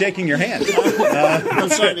won't be shaking your hand. I'm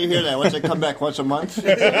sorry to hear that. Once they come back once a month.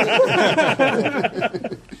 At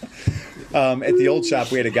the old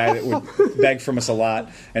shop, we had a guy that would beg from us a lot,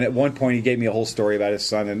 and at one point he gave me a whole story about his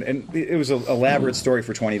son, and it was an elaborate story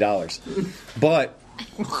for $20. But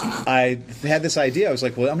I had this idea. I was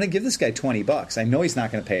like, well, I'm going to give this guy $20. I know he's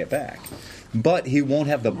not going to pay it back. But he won't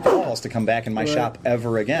have the balls to come back in my shop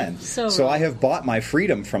ever again. So I have bought my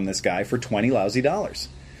freedom from this guy for $20 lousy.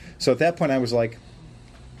 So at that point, I was like,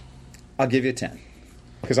 I'll give you 10.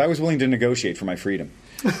 Because I was willing to negotiate for my freedom.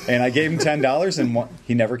 And I gave him $10, and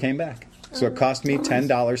he never came back. So it cost me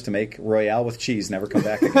 $10 to make Royale with cheese, never come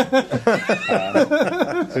back again.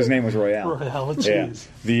 So his name was Royale. Royale with cheese.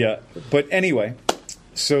 Yeah. But anyway,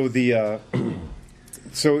 so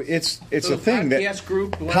So it's a thing that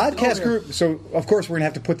podcast group. So of course we're gonna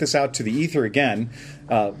have to put this out to the ether again.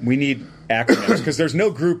 We need acronyms because there's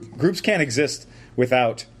no group. Groups can't exist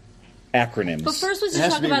without acronyms. But first, we should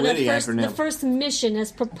talk about the first mission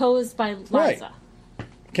as proposed by Liza. Right.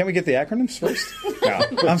 Can't we get the acronyms first? No,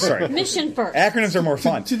 I'm sorry. Mission first. Acronyms are more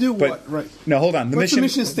fun. To do what? Right. No, hold on. What's the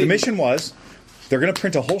mission statement? The mission was they're going to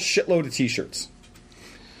print a whole shitload of T-shirts.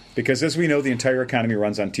 because as we know, the entire economy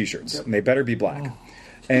runs on T-shirts, and they better be black.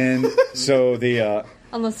 And so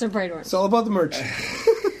unless they're bright orange. It's all about the merch.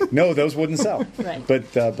 no, those wouldn't sell, Right.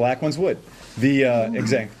 but black ones would. The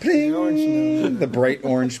exact the bright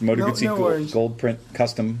orange Motor Guzzi gold print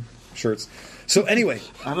custom shirts. So anyway,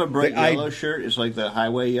 I have a bright yellow shirt. It's like the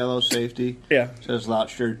highway yellow safety. Yeah. It says loud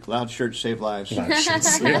shirts save lives.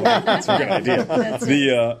 That's a good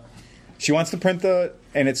idea. She wants to print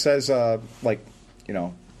and it says ask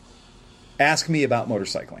me about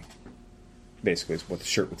motorcycling. Basically, is what the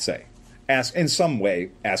shirt would say. Ask me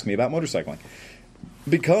about motorcycling,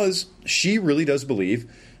 because she really does believe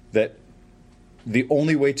that the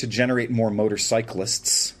only way to generate more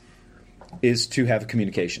motorcyclists is to have a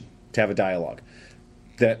communication, to have a dialogue.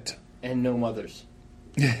 And no mothers.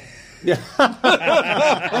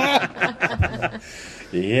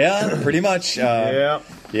 Yeah, pretty much. Yeah,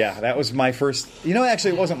 that was my first.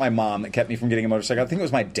 Actually, it wasn't my mom that kept me from getting a motorcycle. I think it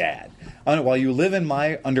was my dad. While you live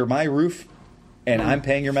under my roof, and I'm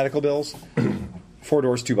paying your medical bills, 4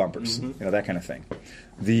 doors, 2 bumpers, that kind of thing.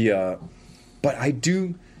 But I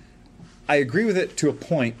agree with it to a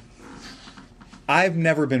point. I've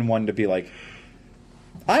never been one to be like,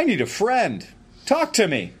 I need a friend. Talk to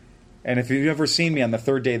me. And if you've ever seen me on the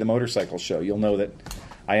third day of the motorcycle show, you'll know that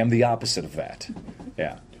I am the opposite of that.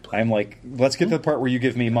 Yeah. I'm like, let's get to the part where you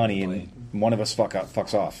give me money and one of us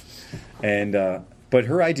fucks off. And but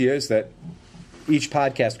her idea is that each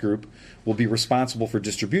podcast group will be responsible for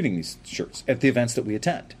distributing these shirts at the events that we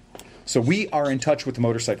attend. So we are in touch with the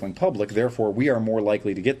motorcycling public, therefore we are more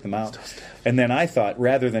likely to get them out. And then I thought,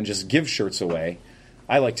 rather than just give shirts away,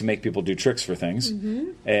 I like to make people do tricks for things.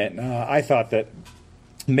 And I thought that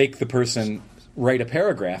make the person write a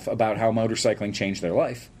paragraph about how motorcycling changed their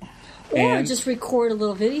life. Or just record a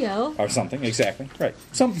little video. Or something, exactly. Right.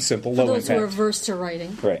 Something simple, For low those impact. who are averse to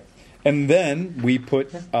writing. Right. And then we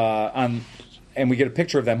put and we get a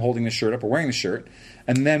picture of them holding the shirt up or wearing the shirt,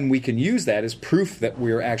 and then we can use that as proof that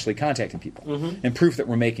we're actually contacting people and proof that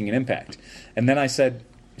we're making an impact. And then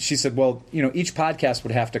she said, well, each podcast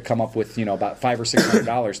would have to come up with, about $500 or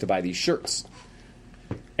 $600 to buy these shirts.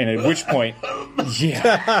 And at which point,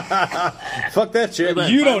 fuck that shit.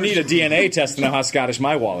 You don't need a DNA test to know how Scottish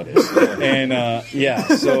my wallet is. And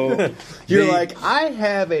so you're like, I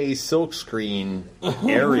have a silkscreen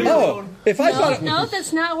area. Oh, if I thought no,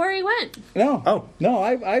 that's not where he went. No,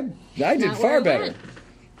 I did far better.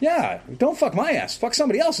 Yeah, don't fuck my ass. Fuck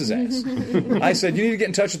somebody else's ass. I said, you need to get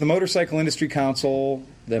in touch with the Motorcycle Industry Council,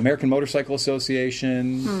 the American Motorcycle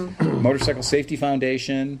Association, Motorcycle Safety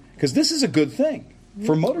Foundation, because this is a good thing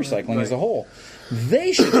for motorcycling as a whole.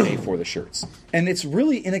 They should pay for the shirts. And it's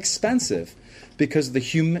really inexpensive because the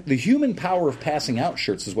human power of passing out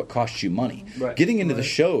shirts is what costs you money. Right. Getting into the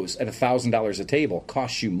shows at $1,000 a table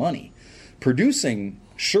costs you money. Producing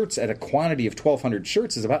shirts at a quantity of 1,200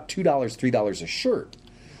 shirts is about $2, $3 a shirt.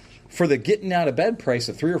 For the getting out of bed price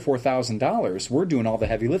of $3,000 or $4,000, we're doing all the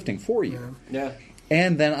heavy lifting for you. Yeah.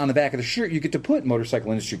 And then on the back of the shirt, you get to put Motorcycle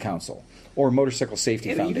Industry Council or Motorcycle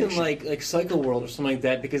Safety Foundation. Even like Cycle World or something like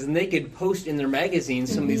that, because then they could post in their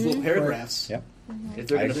magazines some of these little paragraphs. Yep. If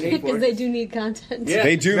they're going to pay for Because it. they do need content. Yeah.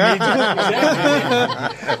 They do need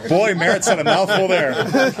to. Boy, Merritt said a mouthful there.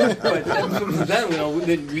 But from them,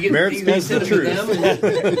 we get Merritt speaks the truth.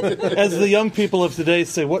 As the young people of today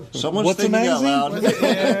say, what's a thinking out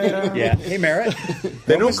magazine? loud. Yeah. Hey, Merritt.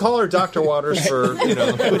 They don't call her Dr. Waters for, For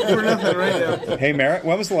nothing right now. Hey, Merritt.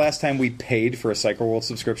 When was the last time we paid for a Cycle World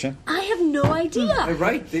subscription? I have no idea.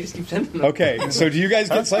 Right, they just keep sending them. Okay, so do you guys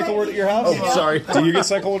get Cycle World at your house? Oh, sorry. Do you get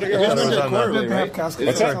Cycle World at your house? was on Quarterly, Have right? Costco.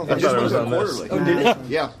 What's that? I thought it was on this. Oh, did it?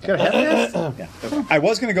 Yeah. I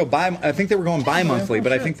was going to go I think they were going bi-monthly,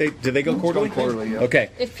 but I think did they go quarterly? Quarterly, yeah. Okay.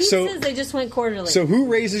 If Pete So, says they just went quarterly. so who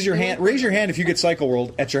raises your hand? Raise your hand if you get Cycle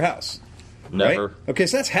World at your house. Never. Right? Okay,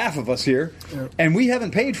 so that's half of us here, and we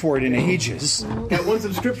haven't paid for it in ages. Got one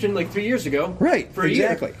subscription like 3 years ago. Right, For a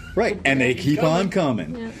exactly. year. Right, and they keep on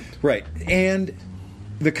coming. Yeah. Right, and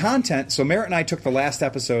the content. So Merritt and I took the last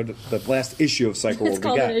episode, the last issue of Cycle it's World.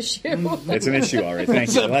 called an issue. It's an issue, all right.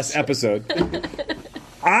 Thank you. Last episode.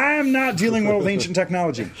 I'm not dealing well with ancient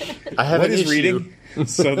technology. I have What an is issue. reading?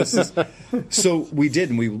 So we did,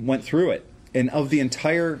 and we went through it. And of the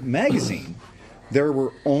entire magazine, there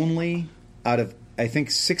were only, out of, I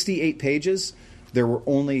think, 68 pages, there were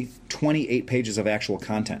only 28 pages of actual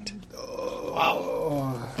content.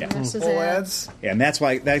 This is Full it. ads. And that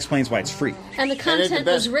explains why it's free. And the content best-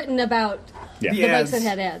 was written about Yeah. the bikes that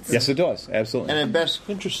had ads. Yes, it does. Absolutely. And at best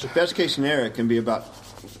case scenario, it can be about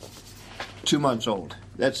 2 months old.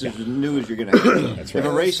 That's as news you're going to have. That's right.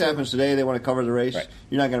 If a race happens today, they want to cover the race. Right.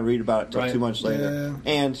 You're not going to read about it until 2 months later,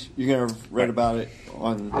 and you're going to have read about it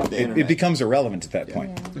on the internet. It becomes irrelevant at that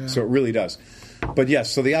point. So it really does. But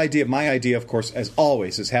yes, so my idea, of course, as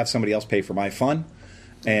always, is have somebody else pay for my fun,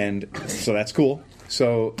 and so that's cool.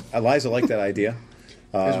 So Eliza liked that idea.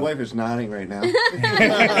 His wife is nodding right now.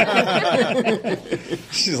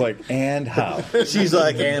 She's like, and how? She's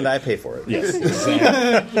like, and I pay for it. Yes.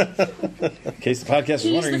 Exactly. In case the podcast is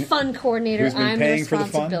He's wondering the fun coordinator. who's been I'm the paying for the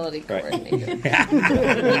fun? responsibility coordinator.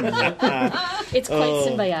 It's quite Oh.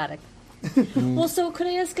 symbiotic. Well, so could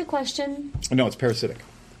I ask a question? No, it's parasitic.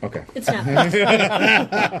 Okay. It's not.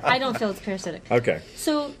 I don't feel it's parasitic. Okay.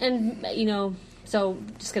 So, and so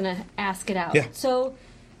just gonna ask it out. Yeah. So,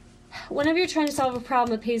 whenever you're trying to solve a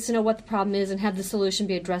problem, it pays to know what the problem is and have the solution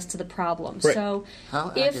be addressed to the problem. Right. So,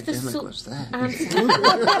 How if the academic was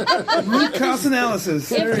that? Root cause analysis.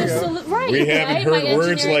 There you go. Right, We haven't right? heard My words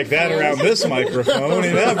engineering like that friends. around this microphone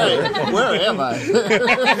in ever. Where am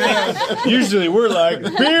I? Usually we're like,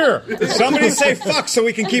 beer! Somebody say fuck so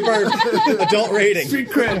we can keep our adult rating. Street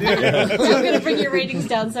cred. Yeah. I'm going to bring your ratings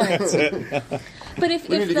down. Sorry. But if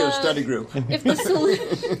We if need to the get a study group. if the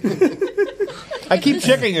solution I keep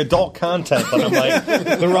checking adult content, but I'm like,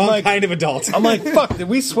 The wrong kind of adult. I'm like, fuck, did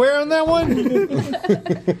we swear on that one?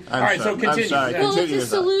 All right, so continue. I'm sorry. Yeah. well, if Continue the your thought.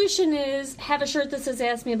 solution is have a shirt that says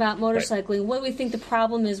 "Ask me about motorcycling," what do we think the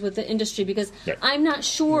problem is with the industry? Because Right. I'm not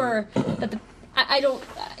sure that I don't.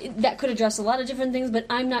 That could address a lot of different things, but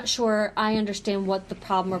I'm not sure I understand what the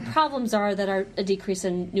problem or problems are that are a decrease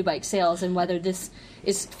in new bike sales, and whether this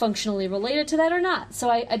is functionally related to that or not. So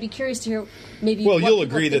I'd be curious to hear maybe. Well, what you'll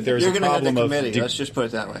people agree that think. there's You're a going to have the problem of committee. Let's just put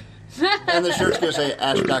it that way. And the shirt's going to say,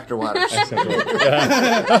 "Ask Dr. Waters."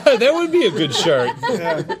 That would be a good shirt.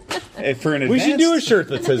 for an We should do a advanced- shirt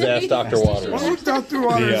that says Ask Dr. What Waters. would Dr.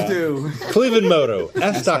 Waters Yeah. do? Cleveland Moto,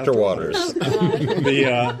 Ask Dr. Waters.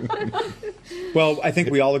 Well, I think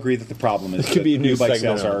we all agree that the problem is could that be a new new bike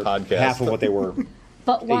segment sales on are our podcast. half of what they were.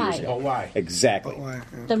 But why? ago. But why? Exactly. Why? Yeah.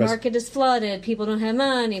 The Because- market is flooded. People don't have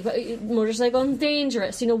money. Motorcycling is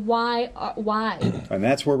dangerous. Why? Why? And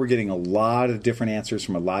that's where we're getting a lot of different answers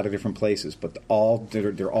from a lot of different places. But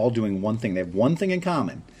they're all doing one thing. They have one thing in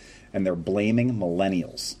common, and they're blaming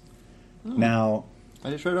millennials. Now, I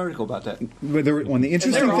just read an article about that. when the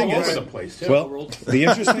interesting They're all thing over is, the place, too. well, the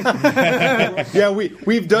interesting. Yeah,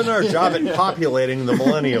 we've done our job at populating the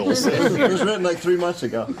millennials. It was written like 3 months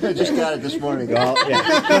ago. I just got it this morning. Well,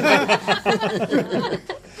 yeah.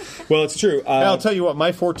 Well, it's true. And I'll tell you what,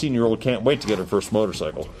 my 14-year-old can't wait to get her first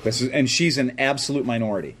motorcycle. And she's an absolute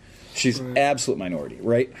minority. She's absolute minority,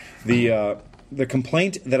 right? The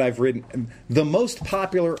complaint that I've written, the most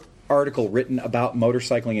popular article written about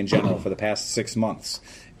motorcycling in general for the past 6 months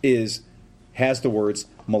has the words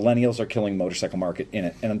 "millennials are killing motorcycle market" in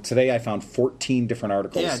it. And today I found 14 different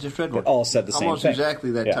articles. Yeah, I just read one. that all said the same Almost thing.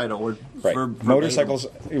 exactly that Yeah. title. Word Right. for Motorcycles.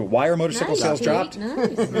 Why are motorcycle Nice, sales Pete, dropped?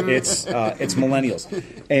 nice. It's millennials,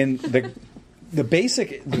 and the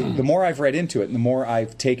basic. The more I've read into it, and the more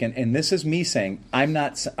I've taken, and this is me saying I'm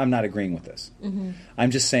not agreeing with this.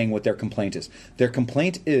 I'm just saying what their complaint is. Their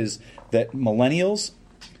complaint is that millennials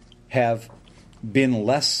have been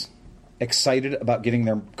less excited about getting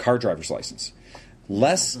their car driver's license.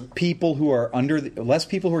 Less people who are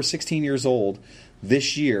 16 years old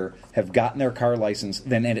this year have gotten their car license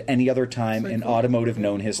than at any other time in automotive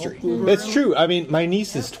known history. It's true. I mean, my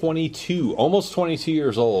niece is 22, almost 22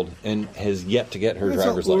 years old, and has yet to get her It's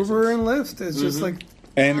driver's all Uber license. and Lyft. It's just like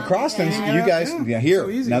And the Crostons, you guys, here. So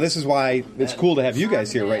easy. Now this is why it's cool to have you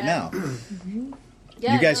guys here right now.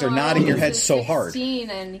 Yeah, You guys are nodding your heads he's so hard. 16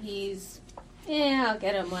 and I'll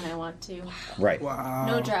get him when I want to. Right. wow.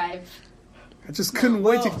 No drive. I just couldn't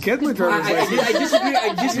wait to get my driver's license.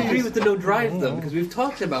 I disagree with the no drive though, because we've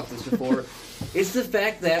talked about this before. It's the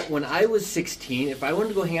fact that when I was 16, if I wanted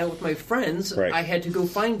to go hang out with my friends, Right. I had to go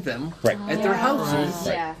find them Right. at their houses,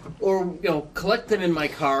 Yeah. or collect them in my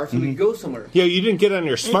car so we could go somewhere. Yeah, you didn't get on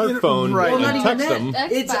your smartphone Right. Well, not and even text that. them.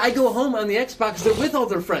 It's I go home on the Xbox. They're with all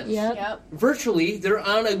their friends. Yep. Yep. Virtually, they're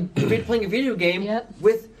on playing a video game Yep.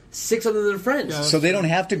 with 6 other their friends. So they don't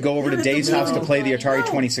have to go over to Dave's house to play the Atari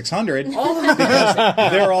 2600 All of them.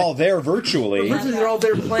 because they're all there virtually. Virtually, they're all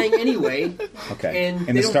there playing anyway. Okay. And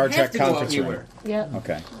In they the Star don't have Trek to go out conference room. anywhere. Yep.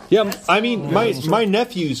 Okay. Yeah, I mean, my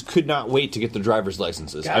nephews could not wait to get their driver's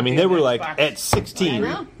licenses. I mean, they were like, at 16,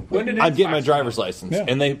 When did I'd get my Xbox driver's license. Yeah.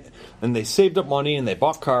 And they saved up money and they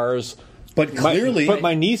bought cars. But clearly, But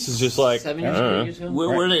my niece is just like, 7 years, 8 years ago.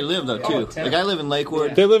 Where they live, though, too. Oh, 10. Like, I live in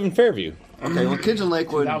Lakewood. they live in Fairview. Okay, well, kids in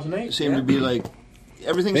Lakewood 2008, seem to be like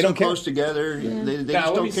everything's They so don't care. close together. They Now, just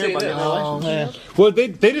let me don't care say about this. the license. Well,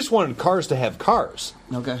 they just wanted cars to have cars.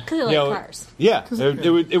 Okay. Because they like You know, cars. Yeah,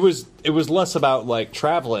 it was less about like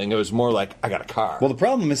traveling. It was more like I got a car. Well, the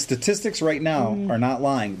problem is statistics right now are not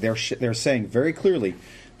lying. They're saying very clearly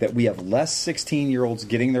that we have less 16-year-olds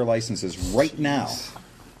getting their licenses right now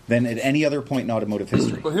than at any other point in automotive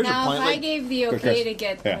history. Well, here's Now, a if point. I gave the Chris. okay to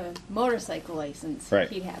get Yeah. the motorcycle license, Right.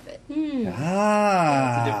 he'd have it.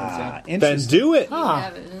 Ah, then interesting. do it. He'd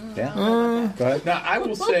have it. Yeah. Go ahead. Now, I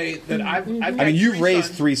will say that I've got I mean, you've three raised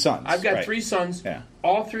sons. 3 sons. I've got right. 3 sons. Yeah.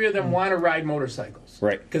 All 3 of them want to ride motorcycles.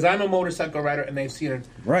 Right. Because I'm a motorcycle rider, and they've seen it.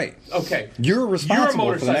 Right. Okay. You're responsible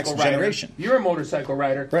You're a for the next motorcycle rider. generation. You're a motorcycle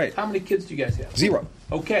rider. Right. How many kids do you guys have? 0.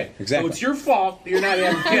 Okay. Exactly. So it's your fault that you're not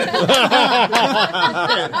having kids.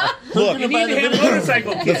 Look, You need to have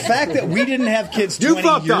motorcycle the kids. fact that we didn't have kids 20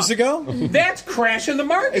 fucked years up. ago That's crashing the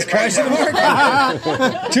market. is crashing the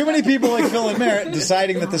market. Too many people like Phil and Merritt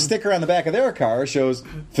deciding that the sticker on the back of their car shows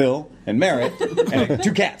Phil and Merritt and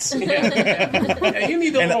 2 cats. Yeah, you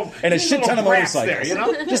need the And little, a you need shit little ton of brass motorcycles. there, you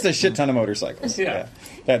know? Just a shit ton of motorcycles. Yeah.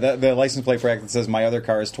 Yeah, the license plate bracket that says my other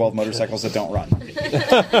car is 12 motorcycles that don't run.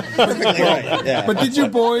 Perfectly right. Yeah. But did you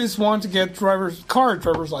boys want to get car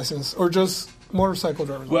driver's license or just motorcycle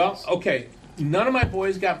driver's license? Well, okay. None of my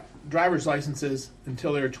boys got driver's licenses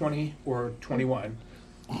until they were 20 or 21.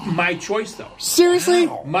 My choice, though. Seriously?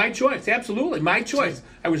 My choice, absolutely, my choice.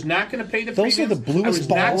 I was not going to pay the Those are premiums. the bluest I was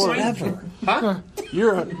not balls going- ever. Huh?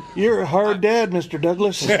 You're a hard dad, Mr.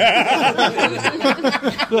 Douglas.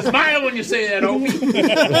 Smile when you say that, Opie.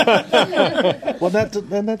 Well, that's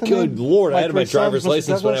the Good Lord, I had my 3 sons, driver's Mr.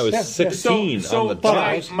 license when I was Douglas? 16 So on the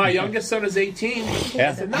my, top. my youngest son is 18.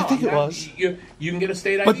 Yeah. I said, no, I think I'm it not- was. You can get a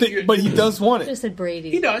state ID. But he does want it. Just said Brady.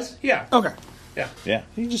 He does, yeah. Okay. Yeah, Yeah.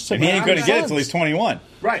 You just said And he ain't going to get it sons. till he's 21.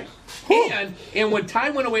 right. And when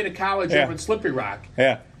Ty went away to college Yeah. over in Slippery Rock,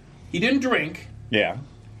 Yeah. he didn't drink. Yeah.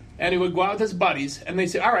 And he would go out with his buddies, and they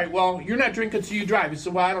say, all right, well, you're not drinking, so you drive. He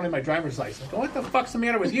said, well, I don't have my driver's license. Well, what the fuck's the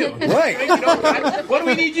matter with you? Right. You know, what do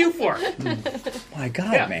we need you for? My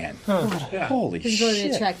God, Yeah. man. Yeah. Holy He's going to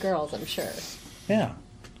shit. attract girls, I'm sure. Yeah.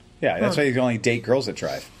 Yeah, that's why you can only date girls that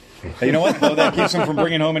drive. Hey, you know what? Though that keeps him from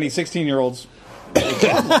bringing home any 16-year-olds.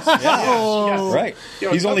 Yes. Right.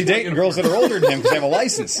 Yeah, He's only that's dating what girls that are older than him because they have a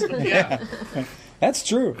license. Yeah. That's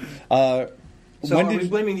true. So When are did- we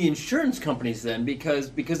blaming the insurance companies then? Because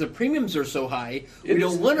the premiums are so high, we It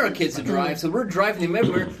don't is- want our kids to drive, so we're driving them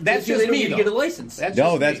everywhere. That's so just they don't me, need to though. get a license. That's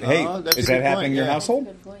No, just that's me. hey. that's Is a that good happening in point, your yeah. household?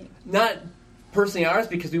 Good point. Not personally ours,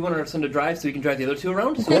 because we want our son to drive so he can drive the other 2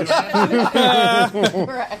 around. Of course.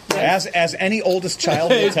 Correct. As any oldest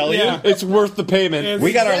child will tell you, It's worth the payment.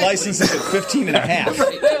 we got our licenses at 15 and a half.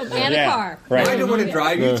 And a car. I Right. don't want to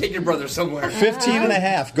drive. You take your brother somewhere. 15 and a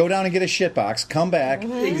half. Go down and get a shit box. Come back.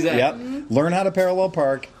 Exactly. Yep. Learn how to parallel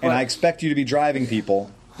park, and But- I expect you to be driving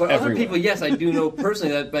people But other everywhere. people, yes, I do know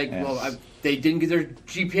personally that they didn't get their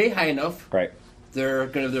GPA high enough. Right. Their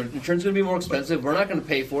insurance is going to be more expensive. We're not going to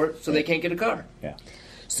pay for it, so they can't get a car. Yeah.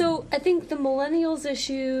 So I think the millennials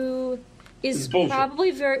issue It's is bullshit.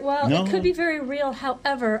 probably very well. No. It could be very real.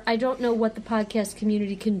 However, I don't know what the podcast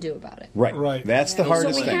community can do about it. Right. Right. That's the So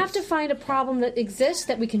hardest we thing. have to find a problem that exists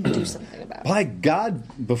that we can do something about. By God,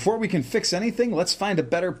 before we can fix anything, let's find a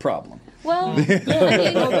better problem. Well, I mean,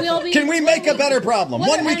 we'll be, Can we make a better problem? What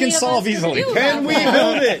One are we any can of us solve gonna easily. do Can we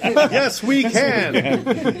build it? Yes, we can.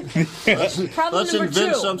 Problem Let's number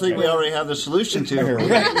invent 2. something we already have the solution to.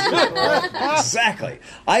 Exactly.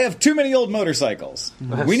 I have too many old motorcycles.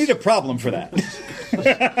 We need a problem for that.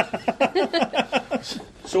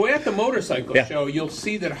 So at the motorcycle Yeah. show, you'll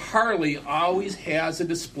see that Harley always has a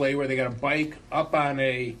display where they got a bike up on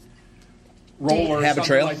a roller or Have a something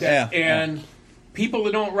trail? like that. Yeah. And people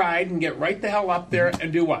that don't ride can get right the hell up there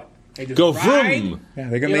and do what? They just Go ride, vroom. Yeah,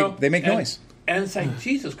 they make and- noise. And it's like,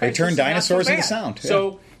 Jesus Christ. turn this is not dinosaurs so into bad. sound. Yeah.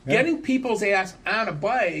 So Yeah. getting people's ass on a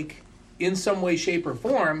bike in some way, shape, or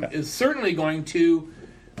form is certainly going to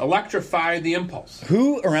electrify the impulse.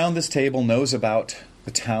 Who around this table knows about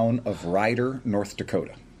the town of Ryder, North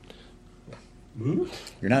Dakota?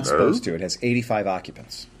 You're not supposed to. It has 85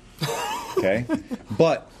 occupants. Okay?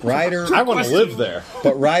 But Ryder, I want to live there.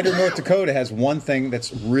 but Ryder, North Dakota has one thing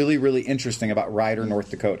that's really, really interesting about Ryder, North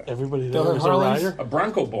Dakota. Everybody They'll there have is a Harleys? rider. A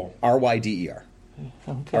Bronco Bull. RYDER.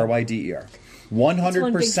 Okay. RYDER. one big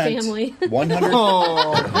 100%. family.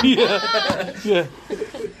 100, Yeah.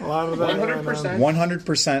 A lot of that. 100%.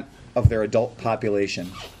 100% of their adult population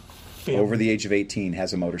over the age of 18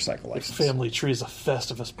 has a motorcycle license. Family tree is a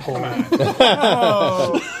Festivus pole.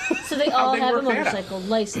 So they all have a motorcycle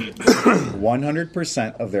license.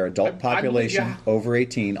 100% of their adult population over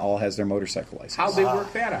 18 all has their motorcycle license. How'd they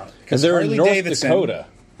work that out? Because they're in North Dakota.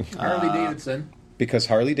 Harley Davidson. Because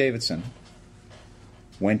Harley Davidson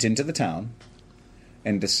went into the town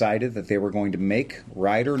and decided that they were going to make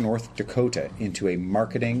Ryder, North Dakota into a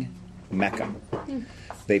marketing mecca.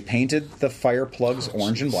 They painted the fire plugs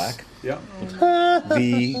orange and black. Yeah.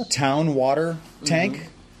 The town water tank,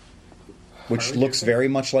 which looks very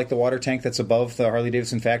much like the water tank that's above the Harley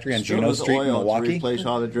Davidson factory on Juneau Street in Milwaukee. To replace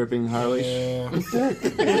all the dripping Harleys.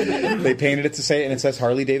 They painted it to say, and it says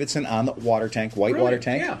Harley Davidson on the water tank, white water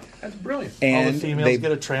tank. Yeah, that's brilliant. And all the females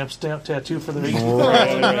get a tramp stamp tattoo for their 18th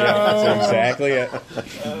birthday. That's exactly it.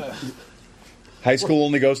 High school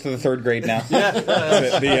only goes to the third grade now.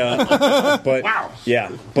 But wow.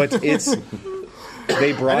 Yeah, but it's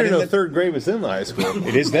they brought I didn't in know third grade was in the high school.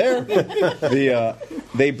 It is there.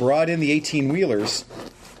 They brought in the 18-wheelers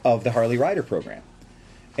of the Harley Rider program,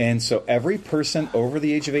 and so every person over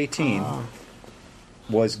the age of 18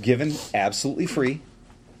 was given absolutely free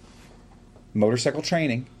motorcycle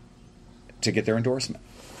training to get their endorsement,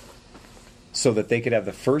 so that they could have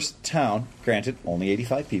the first town. Granted, only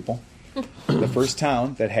 85 people. The first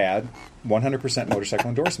town that had 100% motorcycle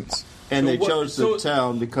endorsements. And they chose the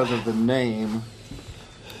town because of the name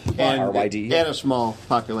and RYD. And a small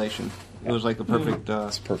population. It was like the perfect,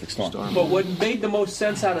 perfect storm. But what made the most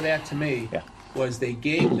sense out of that to me was they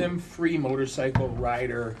gave them free motorcycle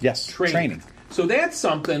rider training. So that's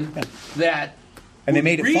something that and they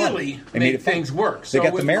made it really fun. They made it fun. things work. They So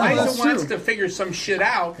got the if Maryland. Liza wants to figure some shit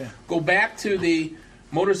out, go back to the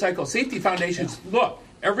Motorcycle Safety Foundation's. Look,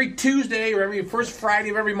 every Tuesday or every first Friday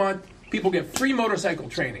of every month, people get free motorcycle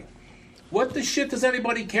training. What the shit does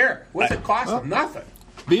anybody care? What's it cost them? Nothing.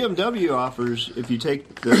 BMW offers, if you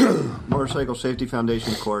take the Motorcycle Safety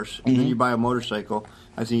Foundation course and then you buy a motorcycle,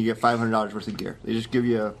 I think you get $500 worth of gear. They just give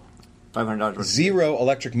you $500 worth of Zero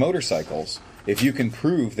electric motorcycles. If you can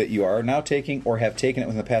prove that you are now taking or have taken it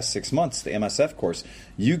within the past 6 months, the MSF course,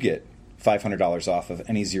 you get $500 off of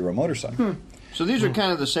any zero motorcycle. So these are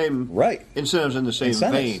kind of the same incentives in the same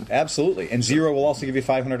vein. Absolutely. And Zero will also give you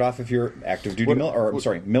 $500 off if you're active duty,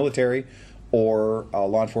 military or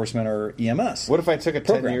law enforcement or EMS. What if I took it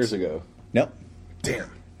 10 years ago? Nope. Damn.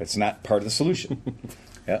 It's not part of the solution.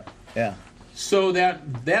 Yeah. So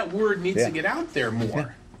that word needs to get out there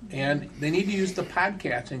more. And they need to use the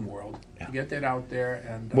podcasting world to get that out there.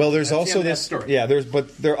 And well, there's also this. Yeah,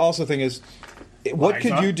 but there also thing is, what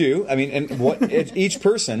could you do? I mean, and what each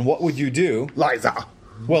person, what would you do? Liza.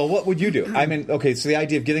 Well, what would you do? I mean, okay, so the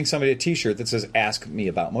idea of getting somebody a T-shirt that says "Ask me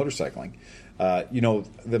about motorcycling."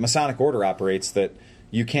 The Masonic Order operates that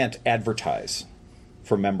you can't advertise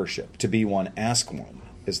for membership. To be one, ask one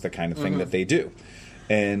is the kind of thing that they do,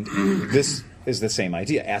 and this is the same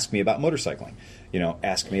idea. Ask me about motorcycling.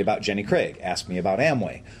 Ask me about Jenny Craig. Ask me about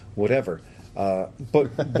Amway. Whatever. But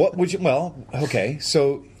what would you? Well, okay.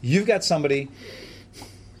 So you've got somebody.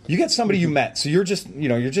 You got somebody you met. So you're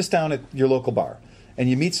just down at your local bar, and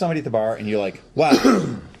you meet somebody at the bar, and you're like,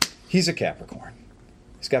 wow, he's a Capricorn.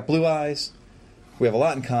 He's got blue eyes. We have a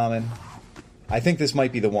lot in common. I think this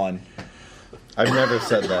might be the one. I've never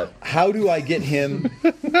said that. How do I get him?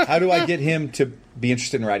 How do I get him to be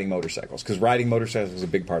interested in riding motorcycles? Because riding motorcycles is a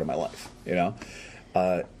big part of my life.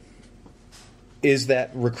 Is that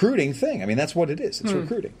recruiting thing? I mean, that's what it is. It's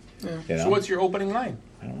recruiting. So what's your opening line?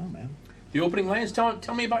 I don't know, man. The opening line is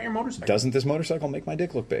tell me about your motorcycle. Doesn't this motorcycle make my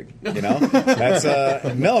dick look big? That's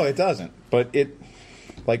no, it doesn't. But it,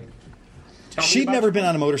 she'd never been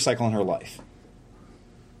on a motorcycle in her life.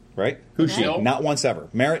 Right? Who's she? Not once ever.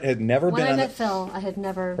 Merritt had never When been I on met Phil, I had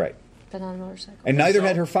never been on a motorcycle. And neither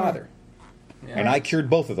had her father. Yeah. And I cured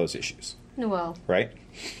both of those issues. Well. Right?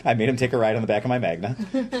 I made him take a ride on the back of my Magna,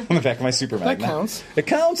 on the back of my Super Magna. That counts. It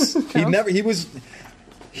counts.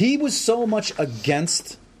 He was so much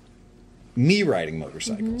against me riding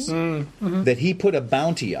motorcycles that he put a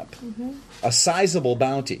bounty up, a sizable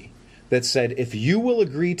bounty that said, if you will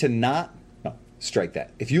agree to strike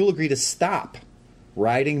that. If you will agree to stop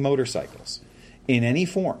riding motorcycles in any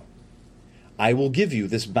form, I will give you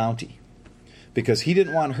this bounty. Because he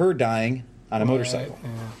didn't want her dying on a motorcycle. Yeah.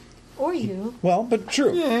 Or you. Well, but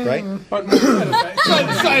true, right? But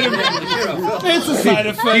side effect. It's a side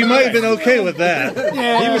effect. He might have been okay with that.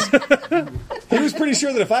 Yeah. He was pretty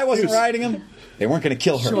sure that if I wasn't riding him, they weren't going to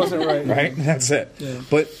kill her. She wasn't riding. Right? That's it. Yeah.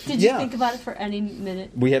 But Did you think about it for any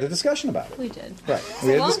minute? We had a discussion about it. We did. Right. We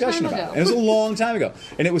had a discussion about it. It was a long time ago.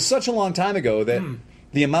 And it was such a long time ago that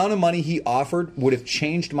the amount of money he offered would have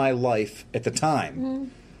changed my life at the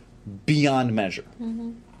time. beyond measure.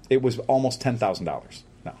 It was almost $10,000.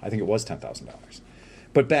 No, I think it was $10,000.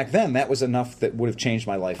 But back then, that was enough that would have changed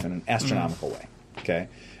my life in an astronomical way. Okay,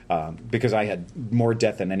 because I had more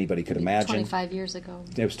debt than anybody could imagine. 25 years ago.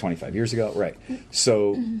 It was 25 years ago, right?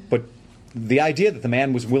 So, but the idea that the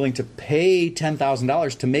man was willing to pay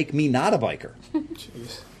 $10,000 to make me not a biker.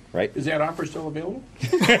 Jeez. Right? Is that offer still available?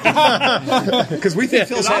 Because we think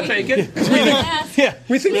Phil's I'll had take it.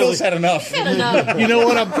 we think Phil's had enough. You know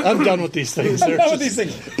what? I'm done with these things. I'm done with these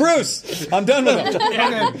things. Bruce, I'm done with it.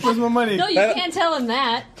 Okay, where's my money? No, you can't tell him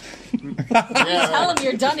that. You tell him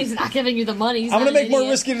you're done. He's not giving you the money. He's I'm going not to make an more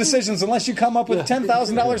idiot. risky decisions unless you come up with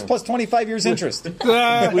 $10,000 plus 25 years interest.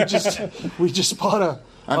 We just bought a.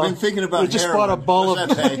 I've been thinking about We just heroin. bought a ball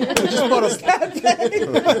What's of. that pay? We just bought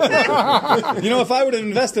a. You know, if I would have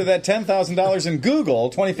invested that $10,000 in Google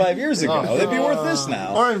 25 years ago, they'd be worth this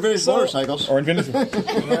now. Or in vintage motorcycles. Or in vintage.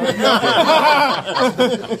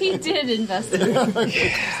 He did invest in it.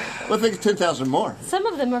 Well, I think 10,000 more. Some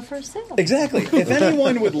of them are for sale. Exactly. If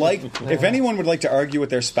anyone would like to argue with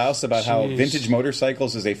their spouse about how vintage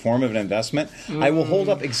motorcycles is a form of an investment, I will hold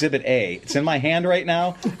up Exhibit A. It's in my hand right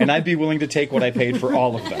now, and I'd be willing to take what I paid for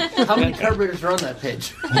all of them. How many carburetors are on that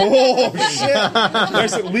page? Oh shit!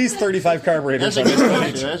 There's at least 35 carburetors on this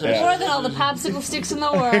page. Yeah. More than all the popsicle sticks in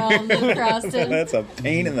the world, Luke Croston. That's a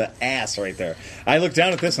pain in the ass right there. I look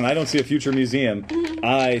down at this and I don't see a future museum.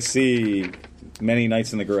 I see many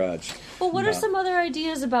nights in the garage. Well, what are some other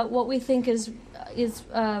ideas about what we think is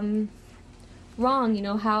wrong? You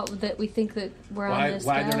know, how that we think that we're on this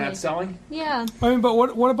Why they're guy. not selling? Yeah. I mean, but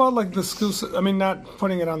what about like the schools? I mean, not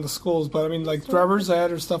putting it on the schools, but I mean, like driver's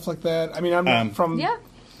ed or stuff like that. I mean, I'm not from Yeah.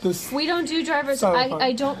 this. We don't do driver's. So,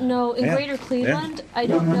 I don't know in Yeah. Greater Cleveland. I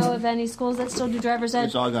don't know of any schools that still do driver's ed.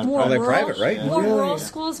 It's all gone More private. They're rural, private, right? More Really? rural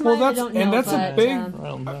schools Well, might. I that's don't know. and that's but, a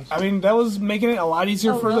big. I mean, that was making it a lot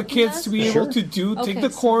easier Oh, for the Milton kids does? to be Sure. able to take Okay, the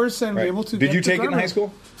so- course and Right. be able to. Did get you the take it in high driver's-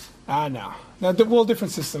 school? No.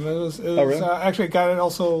 Different system. It was really? actually I got it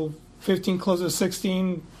also 15 closer to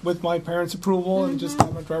 16 with my parents' approval and just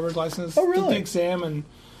got my driver's license. Oh, really? Did the exam and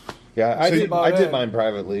Yeah, I So did. about I did it. mine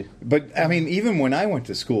privately. But I mean, even when I went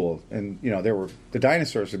to school, and you know, the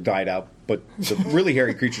dinosaurs had died out, but the really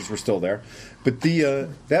hairy creatures were still there. But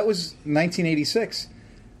that was 1986.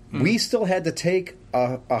 We still had to take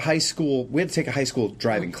a high school. We had to take a high school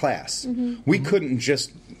driving class. We couldn't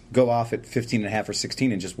just go off at 15 and a half or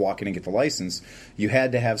 16 and just walk in and get the license. You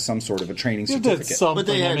had to have some sort of a training You did certificate. something.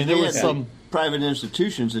 But they had, I mean, there they was had some. private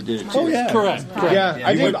institutions that did it too. Oh yeah, Correct. Yeah,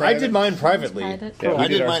 I You did. went I private? did mine privately. Private. Yeah, we I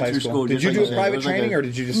did ours mine high through school, Did just you like do I a said. It private was like training, a- or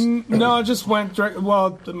did you just? no, I just went direct.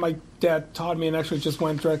 Well, my dad taught me and actually just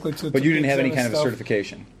went directly to. But you didn't have any exam kind and of a stuff.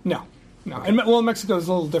 certification. No. And, well, Mexico is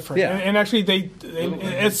a little different. Yeah. And actually,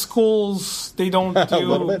 at schools they don't do.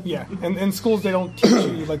 little bit. Yeah, and in schools they don't teach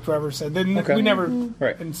you like driver said. Okay. We never,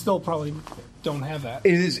 Right. and still probably don't have that.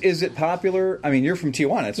 Is it popular? I mean, you're from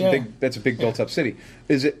Tijuana. That's a big built up city.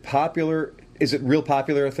 Is it popular? Is it real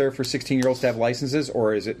popular out there for 16-year-olds to have licenses,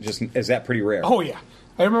 or is that pretty rare? Oh yeah,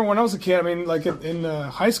 I remember when I was a kid. I mean, like in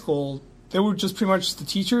high school, they were just pretty much the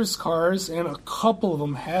teachers' cars, and a couple of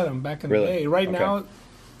them had them back in Really? the day. Right Okay. now, you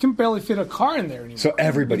can barely fit a car in there anymore. So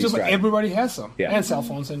everybody's just like driving. everybody has some, Yeah. and cell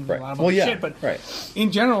phones and Right. a lot of Well, other yeah, shit. But right.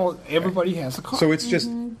 in general, everybody has a car. So it's just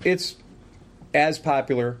it's as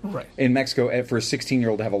popular Right. in Mexico for a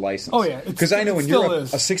 16-year-old to have a license. Oh, yeah. Because I know It in still Europe,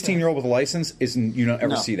 is. a 16-year-old with a license isn't. You don't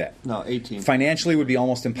ever No. see that. No, 18. Financially would be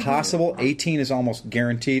almost impossible. 18 is almost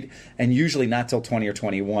guaranteed, and usually not till 20 or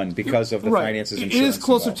 21 because of the right. finances. It Insurance is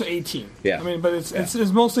closer involved. to 18. Yeah. I mean, but it's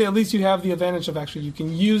mostly, at least you have the advantage of actually you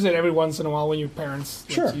can use it every once in a while when your parents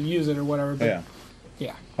let Sure. you use it or whatever. But Yeah.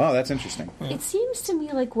 yeah. Oh, that's interesting. It seems to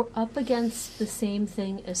me like we're up against the same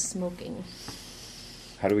thing as smoking.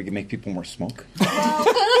 How do we make people more smoke? No,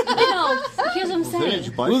 here's what I'm saying.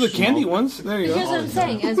 Vintage bikes Ooh, the candy smoke. ones. There you Here's go. what I'm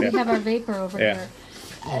saying, as we have our vapor over Yeah.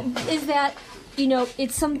 here, is that,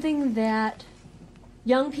 it's something that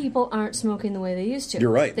young people aren't smoking the way they used to.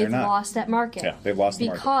 You're right, they're They've not. lost that market. Yeah, they've lost the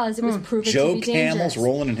market. Because it was proven Joe to be Camel's dangerous.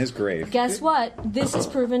 rolling in his grave. Guess what? This is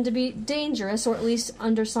proven to be dangerous, or at least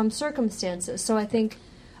under some circumstances. So I think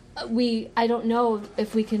I don't know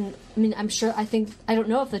if we can. I mean, I don't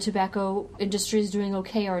know if the tobacco industry is doing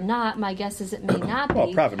okay or not. My guess is it may not be.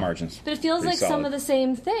 Well, profit margins. But it feels pretty like some solid. of the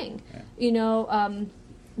same thing.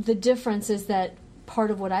 The difference is that part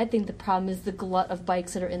of what I think the problem is the glut of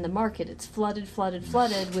bikes that are in the market. It's flooded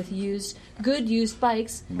with good used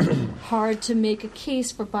bikes. Hard to make a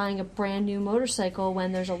case for buying a brand new motorcycle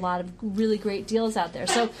when there's a lot of really great deals out there.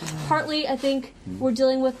 So partly I think we're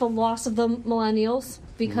dealing with the loss of the millennials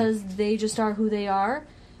because they just are who they are.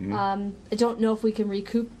 I don't know if we can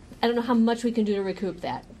recoup. I don't know how much we can do to recoup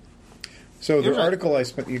that. So the article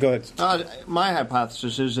you go ahead. My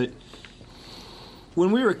hypothesis is that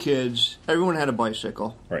when we were kids, everyone had a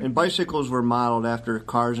bicycle, Right. and bicycles were modeled after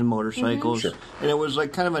cars and motorcycles, Sure. and it was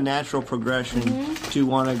like kind of a natural progression to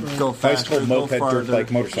want to go faster, Bicycle, go moped, dirt farther,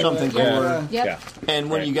 bike, motorcycle. something Yeah. cooler. Yep. Yeah. And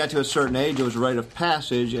when Right. you got to a certain age, it was a rite of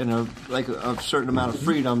passage and a certain amount of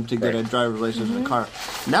freedom to get a Right. driver's license in a car.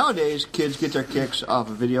 Nowadays, kids get their kicks off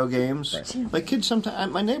of video games. Right. Like kids,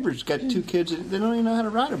 sometimes my neighbor's got two kids. They don't even know how to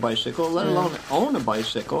ride a bicycle, let alone own a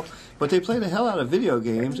bicycle. But they play the hell out of video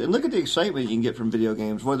games, and look at the excitement you can get from video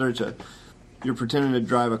games. Whether it's you're pretending to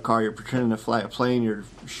drive a car, you're pretending to fly a plane, you're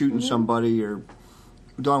shooting somebody, you're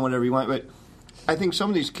doing whatever you want. But I think some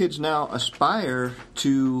of these kids now aspire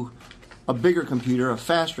to a bigger computer, a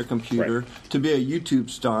faster computer, to be a YouTube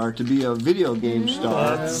star, to be a video game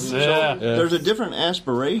star. So there's a different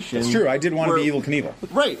aspiration. It's true. I did want to be Evel Knievel.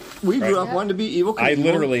 Right. We grew up wanting to be Evel Knievel. I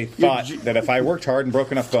literally thought that if I worked hard and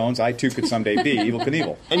broke enough bones, I too could someday be Evel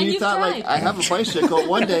Knievel. And you thought, like, I have a bicycle.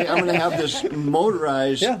 One day I'm going to have this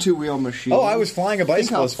motorized two-wheel machine. Oh, I was flying a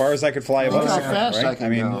bicycle as far as I could fly a Think bicycle. how fast right? I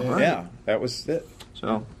can go, right? Yeah, that was it.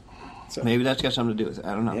 So maybe that's got something to do with it.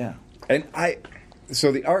 I don't know. Yeah. And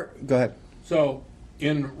so the art, go ahead. So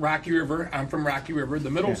in Rocky River, I'm from Rocky River, the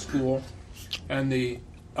middle school and the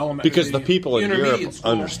elementary. Because the people in Europe intermediate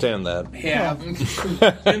school understand that. have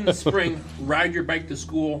in the spring ride your bike to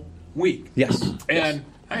school week. Yes. And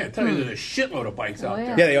I gotta tell you, there's a shitload of bikes out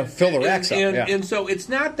there. Yeah, they fill the racks up. And so it's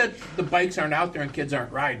not that the bikes aren't out there and kids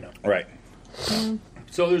aren't riding them. Right.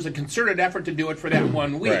 So there's a concerted effort to do it for that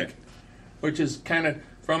 1 week, Right. which is kind of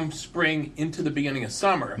from spring into the beginning of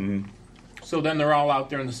summer. So then they're all out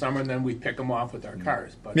there in the summer, and then we pick them off with our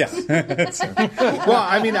cars. But Yeah. Well,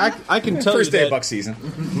 I mean, I can tell First you day that of buck season.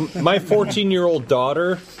 my 14-year-old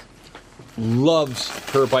daughter loves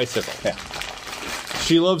her bicycle. Yeah.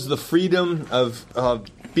 She loves the freedom of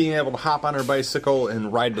being able to hop on her bicycle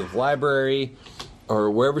and ride to the library or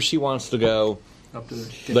wherever she wants to go. up to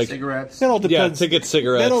get Like- cigarettes. That all depends. Yeah, to get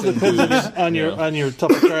cigarettes. That all and depends booze, on you your know. on your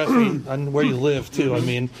topography, on where you live too. I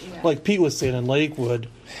mean, like Pete was saying in Lakewood,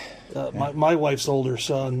 my wife's older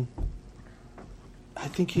son. I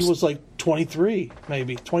think he was like 23,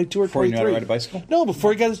 maybe 22 or Before you 23. knew how to ride a bicycle? No,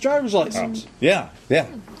 before he got his driver's license, Yeah. Yeah.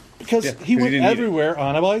 because Yeah, 'cause he he went didn't need it. everywhere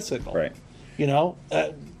on a bicycle. Right. You know,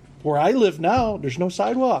 where I live now, there's no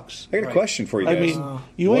sidewalks. I got a question for you I guys. mean,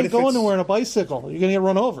 you What ain't if going it's- nowhere on a bicycle. You're gonna get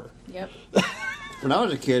run over. Yep. When I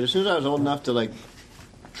was a kid, as soon as I was old enough to like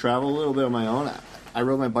travel a little bit on my own, I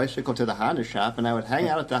rode my bicycle to the Honda shop, and I would hang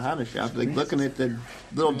out at the Honda shop, like looking at the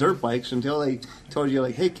little dirt bikes until they told you,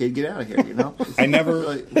 like, "Hey, kid, get out of here," you know. I never.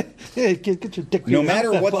 Like, Hey, get your dick. No beat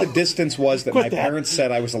matter out what that the distance was that Quit my that. parents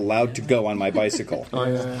said I was allowed to go on my bicycle,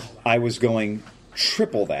 I was going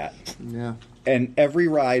triple that. yeah. And every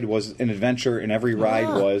ride was an adventure, and every ride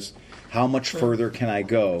was how much further can I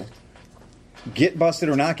go? Get busted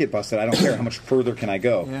or not get busted, I don't care. How much further can I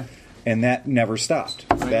go? Yeah. And that never stopped.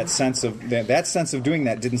 That sense of doing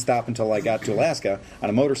that didn't stop until I got to Alaska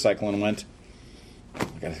on a motorcycle and went,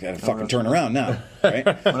 I gotta fucking turn around now, right?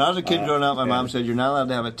 When I was a kid growing up, my mom said you're not allowed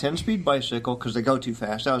to have a 10-speed bicycle because they go too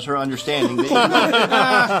fast. That was her understanding. They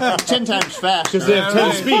go 10 times faster. Because they have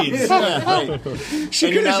 10 speeds. Yeah, right. She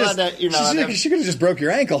And you're could not have allowed to. You're not allowed to. just, she could have just broke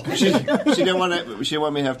your ankle. She didn't want to. She didn't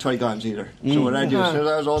want me to have toy guns either. So what I do, as soon as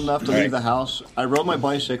I was old enough to Right. leave the house, I rode my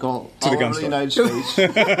bicycle To the all gun over the store.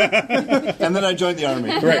 United States, and then I joined the army.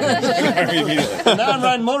 Right. Immediately. Now I'm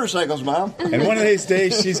riding motorcycles, Mom. And one of these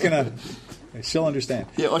days, she'll understand.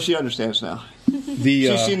 Yeah, well, she understands now. The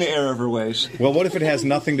She's seen the error of her ways. well, what if it has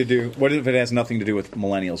nothing to do? What if it has nothing to do with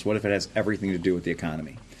millennials? What if it has everything to do with the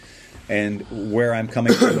economy? And where I'm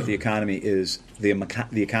coming from with the economy is the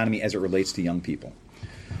economy as it relates to young people,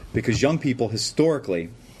 because young people historically,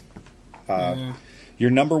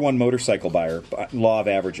 your number one motorcycle buyer, law of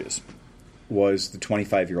averages, was the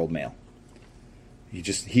 25-year-old male. He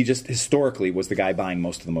just historically was the guy buying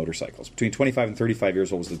most of the motorcycles. Between 25 and 35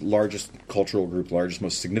 years old was the largest cultural group, largest,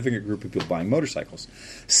 most significant group of people buying motorcycles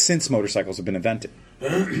since motorcycles have been invented.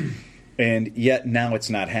 And yet now it's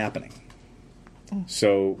not happening.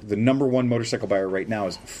 So the number one motorcycle buyer right now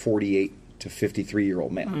is 48 to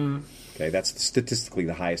 53-year-old male. Okay, that's statistically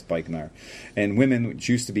the highest bike in there. And women, which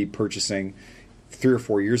used to be purchasing 3 or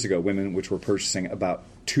 4 years ago, women which were purchasing about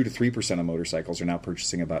 2 to 3% of motorcycles are now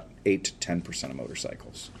purchasing about 8 to 10% of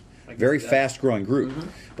motorcycles. Very fast-growing group,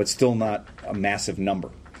 but still not a massive number.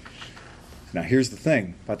 Now, here's the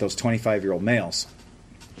thing about those 25-year-old males.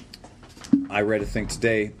 I read a thing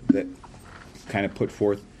today that kind of put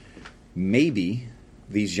forth maybe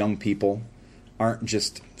these young people aren't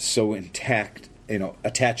just so intact,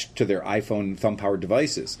 attached to their iPhone thumb-powered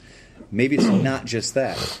devices. maybe it's not just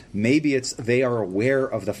that. Maybe it's they are aware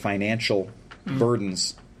of the financial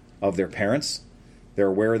burdens of their parents. They're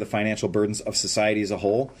aware of the financial burdens of society as a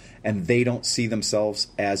whole, and they don't see themselves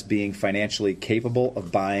as being financially capable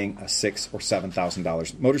of buying a $6,000 or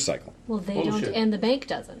 $7,000 motorcycle. Well, they Bullshit. don't, and the bank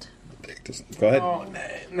doesn't. Go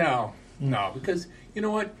ahead. No, because you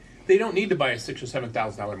know what? They don't need to buy a $6,000 or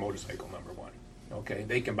 $7,000 motorcycle. Number one, okay,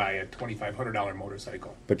 they can buy a $2,500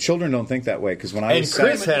 motorcycle. But children don't think that way because when I And was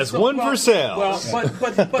Chris has one for sale. Well,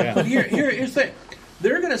 but here's the thing: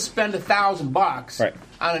 they're going to spend $1,000 Right.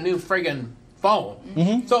 on a new friggin'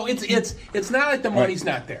 phone. So it's not like the money's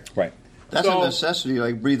not there. right. That's So- a necessity,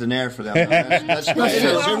 like breathing air for them. That's it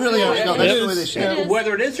really is. No, that's the way they say it.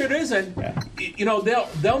 Whether it is or it isn't, you know,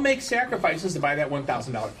 they'll make sacrifices to buy that $1,000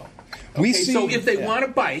 phone. Okay? We see- so if they want a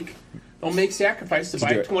bike, they'll make sacrifices to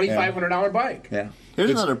buy do a it, $2,500 bike. Yeah.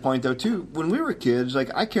 Here's another point, though, too. When we were kids, like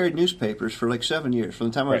I carried newspapers for like 7 years, from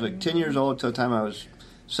the time I was Right. like 10 years old till the time I was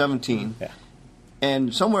 17. Yeah.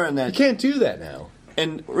 And somewhere in You that, can't do that now.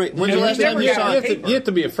 and when's the you last never time you got saw? a paper. You have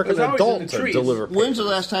to be a It was freaking always in adult the to trees. deliver. When's the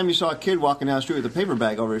last time you saw a kid walking down the street with a paper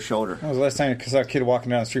bag over his shoulder? That was the last time I saw a kid walking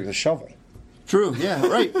down the street with a shovel. True. Yeah.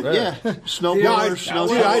 Right. Yeah. Snowblower, snow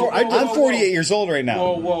Dude, shovel. I'm 48 years old right now.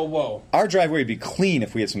 Whoa. Our driveway would be clean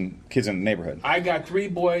if we had some kids in the neighborhood. I got 3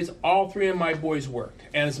 boys. All 3 of my boys worked.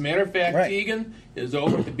 And as a matter of fact, Right. Tegan is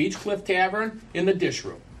over at the Beach Cliff Tavern in the dish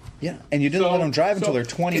room. Yeah, and you didn't let them drive until they're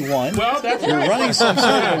 21. Well, that's You're right. running some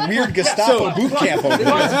sort of a weird Gestapo boot camp over there.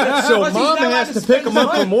 So Plus, he's mom not allowed has to spend pick 'em his up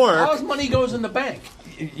from money. work. All his money goes in the bank.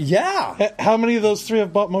 Yeah. How many of those 3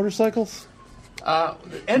 have bought motorcycles?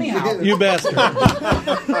 Anyhow, You bastard.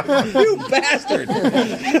 You bastard.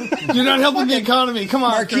 You're not helping the economy. Come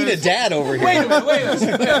on, Marquita Chris. dad over here. wait a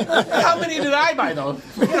minute. How many did I buy, though?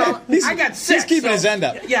 You know, I got 6. He's keeping his end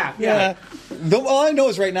up. Yeah. All I know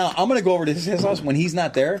is right now, I'm going to go over to his house when he's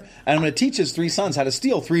not there, and I'm going to teach his 3 sons how to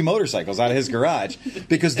steal 3 motorcycles out of his garage,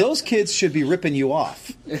 because those kids should be ripping you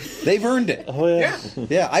off. They've earned it. Oh, yeah.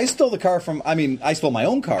 Yeah, I stole the car I stole my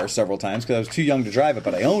own car several times because I was too young to drive it,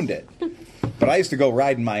 but I owned it. But I used to go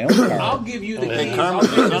ride in my own car. I'll give you the keys.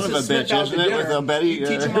 Karma's I'll a son of a Smith bitch, out isn't to it, dinner. with Betty? You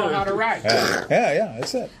teach them all how to ride. Yeah,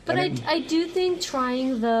 that's it. But I do think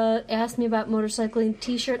trying the Ask Me About Motorcycling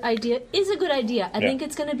t-shirt idea is a good idea. I think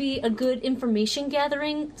it's going to be a good information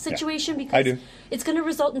gathering situation because I do. it's going to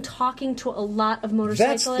result in talking to a lot of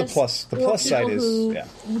motorcyclists. That's the plus. The or plus side people is,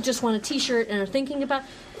 who just want a t-shirt and are thinking about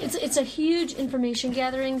it's a huge information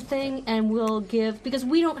gathering thing, and we'll give, because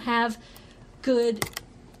we don't have good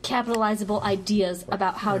capitalizable ideas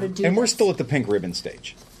about how to do And we're this. still at the pink ribbon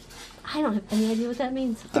stage. I don't have any idea what that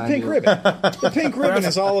means. The pink ribbon. The pink ribbon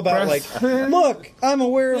is all about, like, look, I'm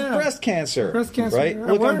aware of breast cancer. Breast cancer Right? Look,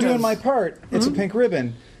 I'm awareness. doing my part. It's a pink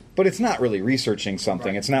ribbon. But it's not really researching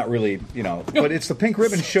something. It's not really, but it's the pink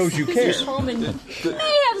ribbon shows you care. Mr. Coleman may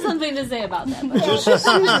have something to say about that.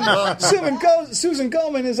 But Susan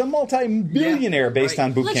Goldman is a multi-billionaire based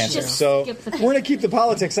on boot Let's cancer. just So skip the we're going to keep the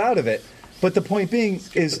politics out of it. But the point being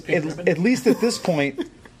is, at least at this point,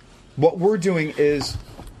 what we're doing is,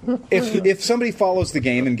 if somebody follows the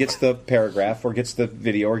game and gets the paragraph or gets the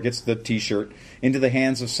video or gets the T-shirt into the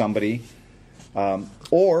hands of somebody,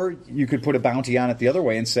 or you could put a bounty on it the other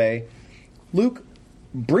way and say, Luke,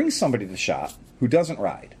 bring somebody to the shop who doesn't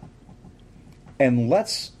ride, and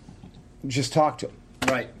let's just talk to him.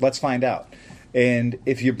 Right. Let's find out. And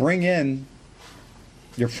if you bring in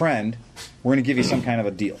your friend, we're going to give you some kind of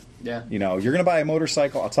a deal. Yeah. You're going to buy a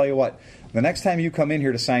motorcycle. I'll tell you what, the next time you come in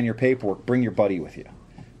here to sign your paperwork, bring your buddy with you.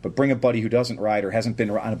 But bring a buddy who doesn't ride or hasn't been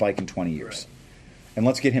on a bike in 20 years. And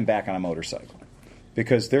let's get him back on a motorcycle.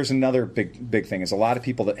 Because there's another big thing, is a lot of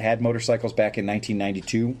people that had motorcycles back in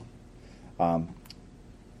 1992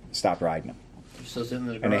 stopped riding them. So it's in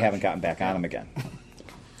the And they garage. haven't gotten back on them again.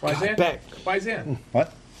 Why's that? back. Why's that?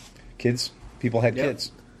 What? Kids? People had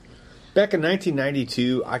kids. Back in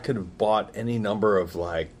 1992, I could have bought any number of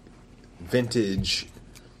vintage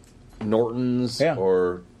Nortons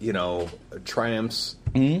or Triumphs.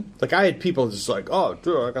 Mm-hmm. Like I had people just like, oh,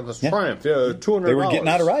 dude, I got this Triumph, $200. They were getting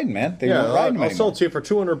out of riding, man. They weren't riding I'll anymore. sell it to you for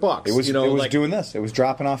 $200. It was doing this. It was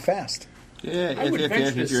dropping off fast. Yeah, I would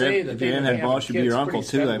venture to say that if they your aunt don't had have balls, she'd be your kids uncle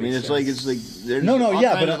pretty too. I mean, steadily it's like there's No, all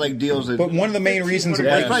yeah, kinds of deals. That, but one of the main reasons of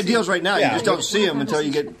there's bikes, probably deals right now. Yeah. You just don't see them until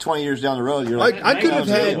you get 20 years down the road. You're like, I could have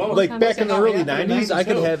had, Well, back in the early happened 90s, I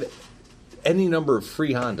could 92. have any number of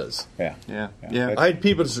free Hondas. yeah. I had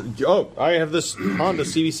people say, I have this Honda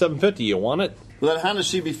CB750. You want it? Well, that Honda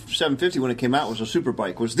CB750 when it came out was a super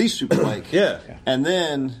bike. Was the super bike. Yeah. And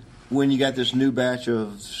then when you got this new batch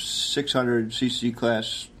of 600cc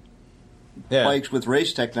class bikes with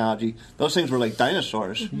race technology, those things were like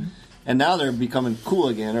dinosaurs. Mm-hmm. And now they're becoming cool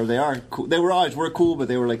again, or they are cool. They were cool, but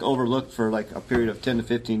they were like overlooked for like a period of 10 to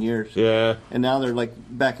 15 years. Yeah. And now they're like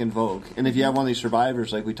back in vogue. And if you have one of these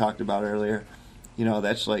survivors, like we talked about earlier, you know,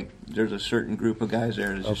 that's like there's a certain group of guys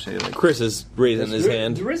there to just say like. Chris is raising his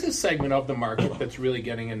hand. There is a segment of the market that's really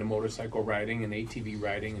getting into motorcycle riding and ATV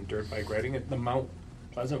riding and dirt bike riding at the Mount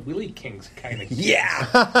Pleasant Wheelie Kings kind of. Yeah,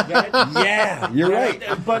 yeah, you're right.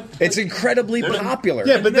 But it's incredibly popular.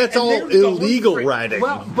 Yeah, but that's all illegal riding.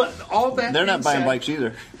 Well, but all that they're not buying said, bikes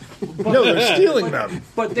either. No, they're stealing them.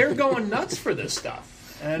 But they're going nuts for this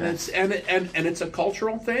stuff, and it's it's a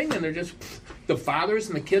cultural thing, and they're just the fathers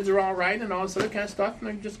and the kids are all riding and all this other kind of stuff, and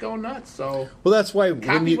they're just going nuts. So well, that's why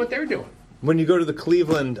copy what they're doing. When you go to the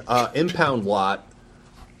Cleveland impound lot,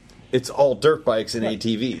 it's all dirt bikes and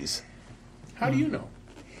ATVs. How do you know?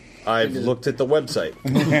 I've looked at the website.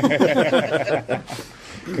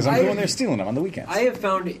 Because I'm going there stealing them on the weekends. I have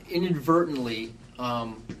found inadvertently,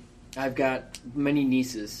 I've got many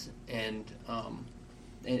nieces and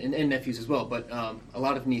nephews as well, but a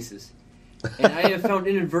lot of nieces. And I have found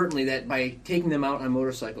inadvertently that by taking them out on a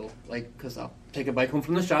motorcycle, like, because I'll take a bike home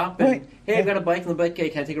from the shop, and hey, I've got a bike on the bike, hey,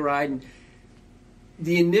 can I take a ride? And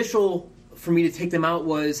the initial for me to take them out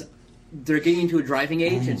was they're getting into a driving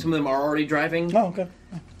age, and some of them are already driving. Oh, okay.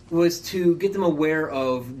 Was to get them aware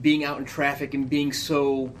of being out in traffic and being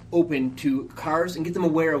so open to cars, and get them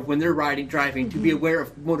aware of when they're driving, to be aware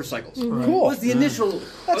of motorcycles. Mm-hmm. Cool. Was the initial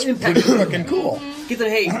impact. Pretty fucking cool. Get them,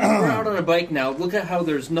 hey, we're out on a bike now. Look at how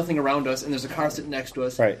there's nothing around us, and there's a car sitting next to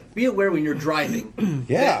us. Right. Be aware when you're driving.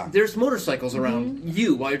 Yeah. That there's motorcycles around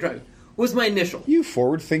you while you're driving. Was my initial. You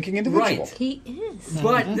forward-thinking individual. Right. He is.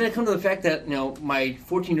 But then I come to the fact that, you know, my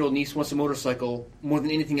 14-year-old niece wants a motorcycle more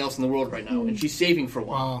than anything else in the world right now, and she's saving for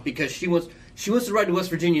one because she wants to ride to West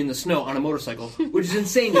Virginia in the snow on a motorcycle, which is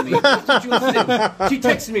insane to me. That's what she wants to do. She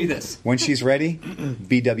texted me this. When she's ready,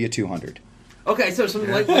 BW 200. Okay, so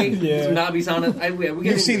something lightweight, some knobbies on it.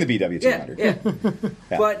 You've seen the BW 200. Yeah.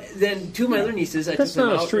 But then two of my other nieces, I took them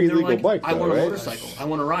out, and they're like, I want a motorcycle. I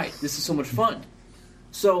want to ride. This is so much fun.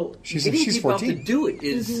 So getting people 14. out to do it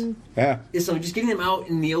is so just getting them out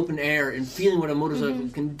in the open air and feeling what a motorcycle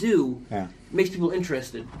can do makes people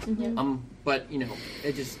interested. But you know,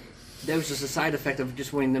 that was just a side effect of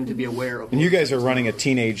just wanting them to be aware of. And you guys are running a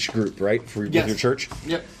teenage group, right, with your church?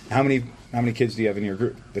 Yep. How many kids do you have in your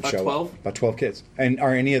group that show 12. up? About 12 kids. And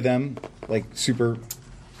are any of them like super?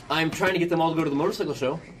 I'm trying to get them all to go to the motorcycle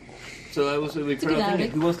show. So we put out a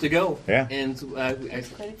thing, who wants to go? Yeah. And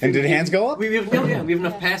did hands go up? We have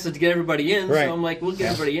enough passes to get everybody in. Right. So I'm like, we'll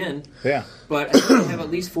get everybody in. Yeah. But I think we have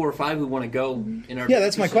at least 4 or 5 who want to go in our. Yeah,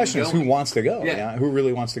 that's my question: is who wants to go? Yeah. Who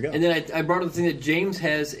really wants to go? And then I brought up the thing that James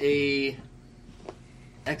has a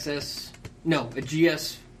GS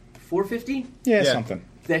 450. Yeah, something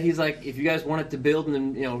that he's like, if you guys want it to build, and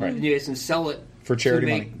then you guys can sell it for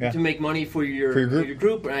charity to make money for your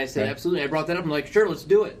group. And I said, absolutely. I brought that up. I'm like, sure, let's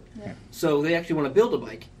do it. Yeah. So they actually want to build a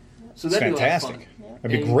bike. So that'd be fantastic. A lot of fun.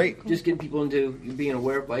 That'd be great. Just getting people into being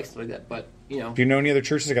aware of bikes like that. But do you know any other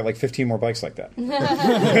churches that got like 15 more bikes like that? We got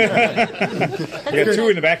 2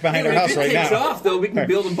 in the back behind our house right now. If it takes off, though, we can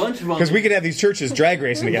build a bunch of them. Because we could have these churches drag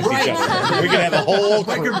racing against each other. We could have a whole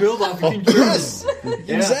biker build off between churches.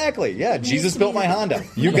 Exactly. Yeah, Jesus built my Honda.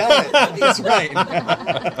 You got it. That's right.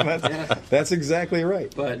 That's exactly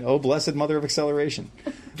right. But oh, blessed mother of acceleration.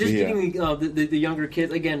 Just getting the younger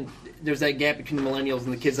kids again. There's that gap between the millennials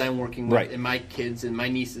and the kids I'm working with, and my kids and my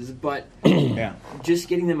nieces. But just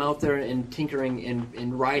getting them out there and tinkering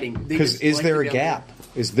and riding. Because is there a gap?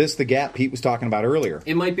 Is this the gap Pete was talking about earlier?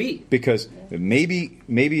 It might be. Because maybe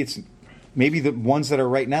the ones that are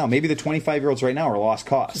right now, maybe the 25-year-olds right now are lost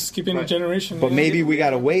cause. Just skipping a generation. But maybe we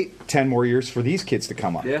got to wait 10 more years for these kids to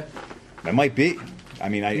come up. Yeah. That might be. I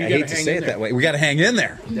mean, I hate to say it that way. We got to hang in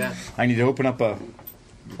there. Yeah. I need to open up a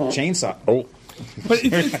chainsaw. Oh. But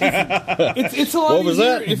it's a lot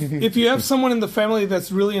easier if you have someone in the family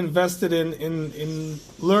that's really invested in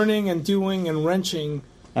learning and doing and wrenching,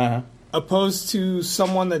 opposed to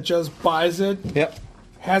someone that just buys it,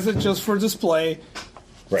 has it just for display,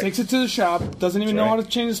 takes it to the shop, doesn't even know how to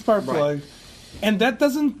change the spark plug, and that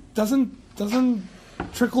doesn't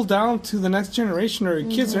trickle down to the next generation or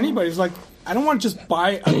kids or anybody. It's like, I don't want to just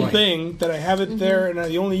buy a thing that I have it there and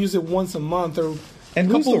I only use it once a month or. And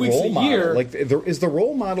who's the role model? Year. Like, is the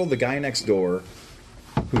role model the guy next door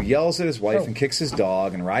who yells at his wife and kicks his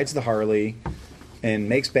dog and rides the Harley and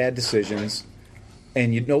makes bad decisions?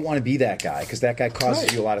 And you don't want to be that guy because that guy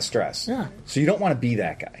causes you a lot of stress. Yeah. So you don't want to be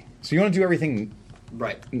that guy. So you want to do everything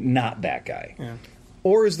not that guy. Yeah.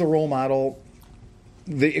 Or is the role model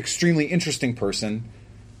the extremely interesting person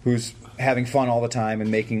who's having fun all the time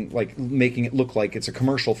and making it look like it's a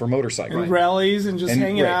commercial for motorcycles. And rallies and just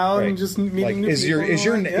hanging out and just meeting like, new is people.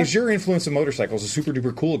 Is your influence in motorcycles a super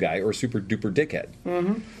duper cool guy or a super duper dickhead?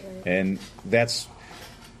 Mm-hmm. And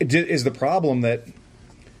is the problem that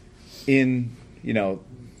in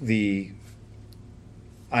the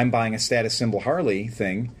I'm buying a status symbol Harley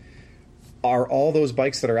thing. Are all those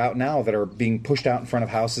bikes that are out now that are being pushed out in front of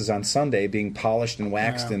houses on Sunday being polished and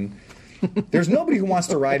waxed and there's nobody who wants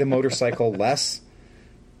to ride a motorcycle less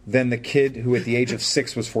than the kid who at the age of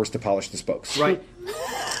 6 was forced to polish the spokes. Right.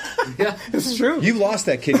 Yeah, it's true. You lost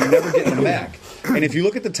that kid. You're never getting him back. And if you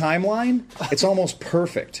look at the timeline, it's almost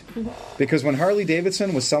perfect. Because when Harley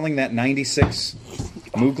Davidson was selling that 96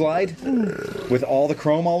 Moog Glide with all the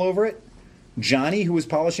chrome all over it, Johnny, who was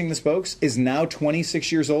polishing the spokes, is now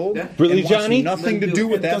 26 years old. Yeah. Really, and Johnny? wants nothing to do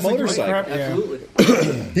with that motorcycle. Absolutely.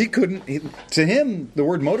 He couldn't. To him, the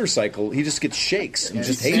word motorcycle, he just gets shakes and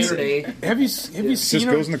just hates it. Have you seen? Just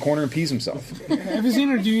goes in the corner and pees himself. Have you seen,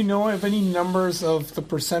 or do you know of any numbers of the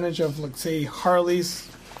percentage of, like, say, Harleys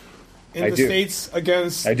in the States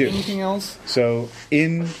against anything else? So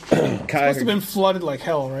in It must have been flooded like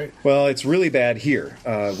hell, right? Well, it's really bad here.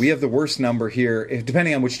 We have the worst number here,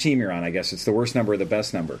 depending on which team you're on, I guess. It's the worst number or the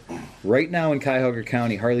best number. Right now in Cuyahoga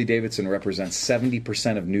County, Harley-Davidson represents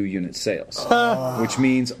 70% of new unit sales, which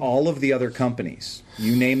means all of the other companies,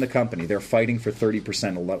 you name the company, they're fighting for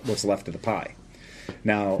 30% of what's left of the pie.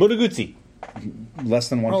 Now, Moto Guzzi. Less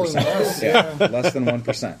than 1%. Yeah, less than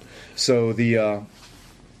 1%. So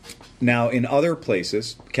now, in other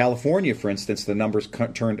places, California, for instance, the numbers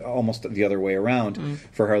turned almost the other way around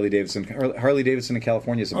for Harley-Davidson. Harley-Davidson in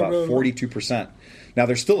California is about 42%. Now,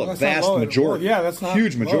 there's still a vast majority, that's not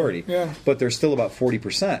huge low. majority, Yeah. but there's still about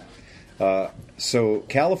 40%. So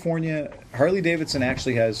California, Harley-Davidson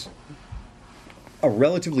actually has a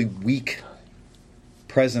relatively weak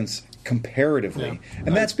presence comparatively. Yeah.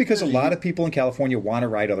 And that's because a lot of people in California want to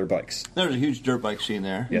ride other bikes. There's a huge dirt bike scene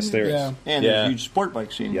there. Yes, there is. And there's a huge sport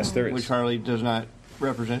bike scene. Yes, there is. Which Harley does not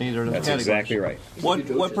represent either of the That's categories. exactly right.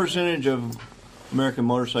 What percentage of American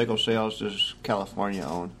motorcycle sales does California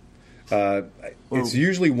own? It's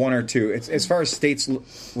usually 1 or 2. It's as far as states'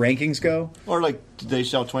 rankings go. Or like, do they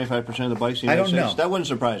sell 25% of the bikes in the I United don't States? know. That wouldn't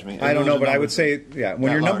surprise me. I don't know, but I would say,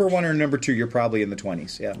 when you're number large. 1 or number 2, you're probably in the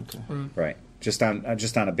 20s. Yeah, right. Just on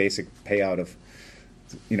a basic payout of,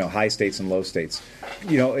 high states and low states.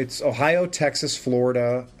 It's Ohio, Texas,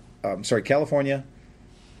 Florida. California,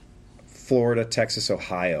 Florida, Texas,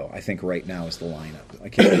 Ohio. I think right now is the lineup. I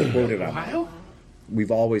can't quote it on. Ohio?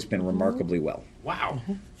 We've always been remarkably well. Wow.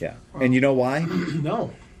 Yeah, and you know why?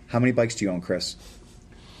 No. How many bikes do you own, Chris?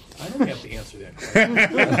 I don't have to answer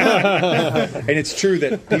that. And it's true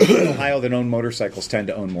that people in Ohio that own motorcycles tend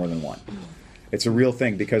to own more than one. It's a real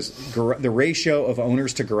thing because the ratio of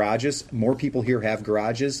owners to garages, more people here have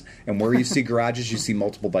garages, and where you see garages, you see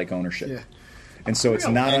multiple bike ownership. Yeah. And so it's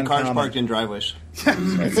not and uncommon. cars parked in driveways.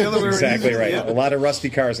 That's exactly right. A lot of rusty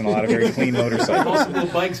cars and a lot of very clean motorcycles. Multiple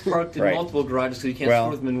bikes parked in multiple garages, so you can't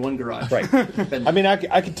store them in one garage. Right. I mean,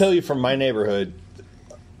 I can tell you from my neighborhood,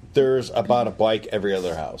 there's about a bike every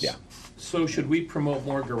other house. Yeah. So should we promote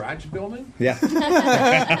more garage building? Yeah.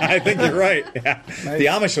 I think you're right. Yeah. Nice. The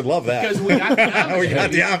Amish would love that. Because we got the Amish. We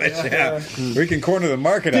got the Amish, yeah. We can corner the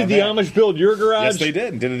market Did on the that. Amish build your garage? Yes, they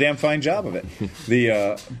did. Did a damn fine job of it. The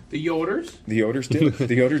Yoders? The Yoders did.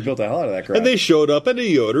 The Yoders built the hell out of that garage. And they showed up at a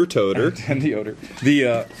Yoder Toter. And the Yoder.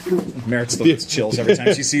 The Merritt still gets chills every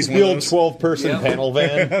time she sees one the of old those. 12-person panel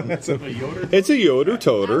van. It's a Yoder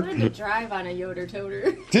Toter. I learned to drive on a Yoder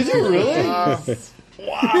Toter. Did you really?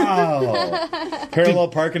 Wow! Parallel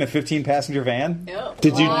park in a 15-passenger van. Yep.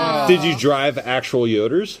 Did you drive actual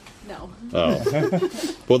Yoders? No. Oh,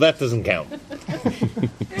 well, that doesn't count.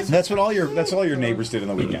 That's what all your neighbors did on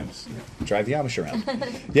the weekends. Drive the Amish around.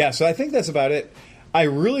 Yeah, so I think that's about it. I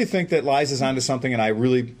really think that Liz is onto something, and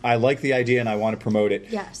I like the idea, and I want to promote it.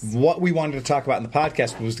 Yes. What we wanted to talk about in the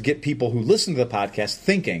podcast was to get people who listen to the podcast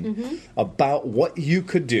thinking about what you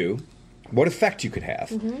could do, what effect you could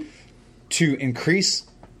have.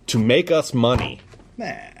 To make us money.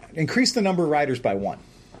 Increase the number of riders by 1.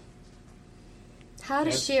 How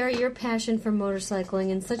to share your passion for motorcycling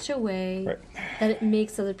in such a way that it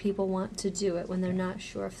makes other people want to do it when they're not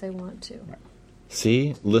sure if they want to.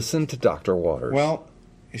 See, listen to Dr. Waters. Well,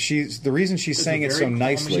 the reason she's saying it so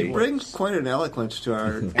nicely. She brings quite an eloquence to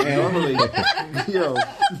our normally, to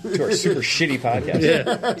our super shitty podcast.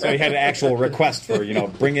 Yeah. So we had an actual request for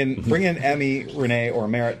bring in Emmy, Renee, or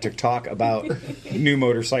Merritt to talk about new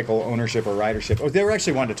motorcycle ownership or ridership. Oh, they were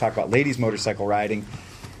actually wanted to talk about ladies motorcycle riding,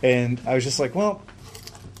 and I was just like, well,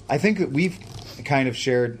 I think that we've kind of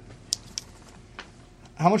shared.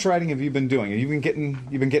 how much riding have you been doing? You've been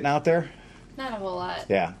getting out there? Not a whole lot.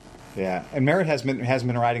 Yeah. And Merritt hasn't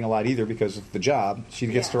been riding a lot either because of the job. She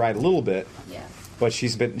gets to ride a little bit. Yeah. But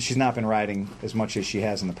she's not been riding as much as she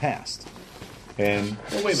has in the past. And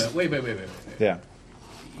well, wait a minute. Yeah.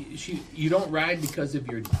 You don't ride because of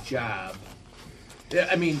your job.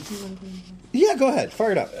 I mean, yeah. Go ahead,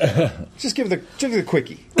 fire it up. Just give the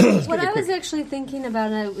quickie. What I was actually thinking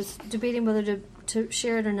about, and I was debating whether to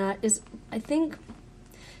share it or not, is I think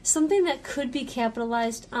something that could be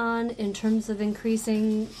capitalized on in terms of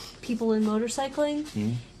increasing people in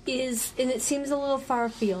motorcycling is, and it seems a little far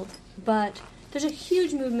afield, but there's a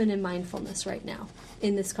huge movement in mindfulness right now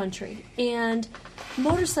in this country. And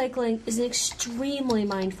motorcycling is an extremely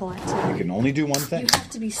mindful activity. You can only do one thing. You have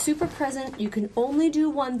to be super present. You can only do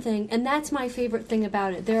one thing. And that's my favorite thing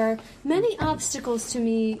about it. There are many obstacles to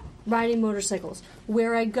me riding motorcycles.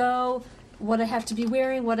 Where I go, what I have to be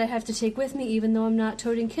wearing, what I have to take with me, even though I'm not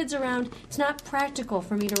toting kids around. It's not practical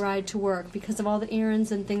for me to ride to work because of all the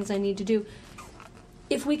errands and things I need to do.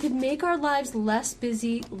 If we could make our lives less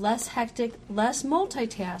busy, less hectic, less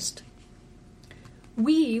multitasked,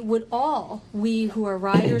 we who are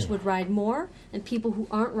riders would ride more, and people who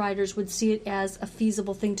aren't riders would see it as a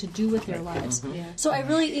feasible thing to do with their lives. Yeah. So I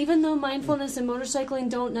really, even though mindfulness and motorcycling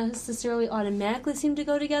don't necessarily automatically seem to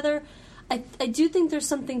go together, I do think there's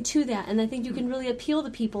something to that, and I think you can really appeal to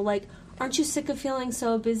people like, aren't you sick of feeling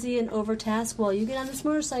so busy and overtasked? Well, you get on this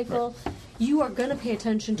motorcycle, you are going to pay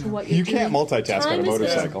attention to what you're doing. You can't multitask on a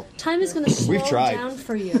motorcycle. Time is going to slow down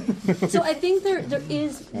for you. So I think there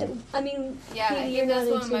is, I mean... Yeah, I think that's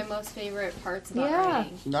one of my most favorite parts about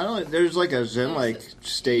riding. Not only, there's like a zen-like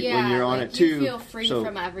state when you're on it, too. You feel free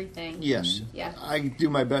from everything. Yes. Yeah. I do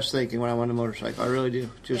my best thinking when I'm on a motorcycle. I really do.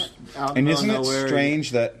 Just out and in isn't it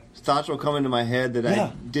strange that... Thoughts will come into my head that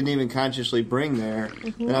I didn't even consciously bring there,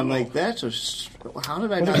 and I'm like, "How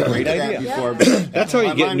did I not think of that before?" That's how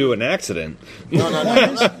you get into an accident. No.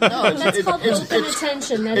 That's called open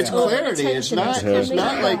attention. It's clarity. It's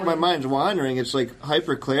not like my mind's wandering. It's like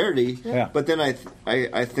hyper clarity. Yeah. But then I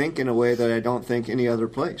think in a way that I don't think any other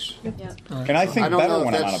place. Yeah. And I think better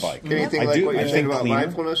when I'm on a bike. Anything like what you're saying about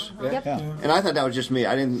mindfulness? Yep. Yeah. And I thought that was just me.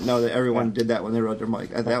 I didn't know that everyone did that when they rode their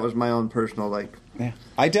bike. That was my own personal Yeah.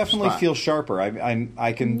 I definitely feel sharper.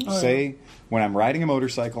 I can say when I'm riding a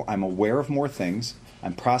motorcycle, I'm aware of more things.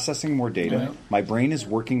 I'm processing more data. My brain is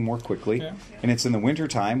working more quickly. Yeah. And it's in the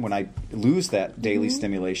wintertime when I lose that daily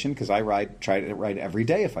stimulation because I try to ride every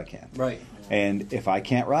day if I can. Right. And if I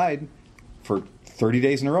can't ride for 30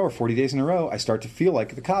 days in a row or 40 days in a row, I start to feel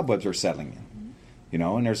like the cobwebs are settling in. You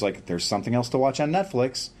know, and there's something else to watch on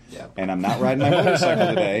Netflix. Yeah. And I'm not riding my motorcycle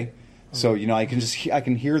today. So, you know, I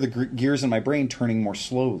can hear the gears in my brain turning more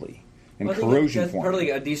slowly and corrosion forming.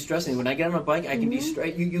 That's partly de-stressing. When I get on a bike, I can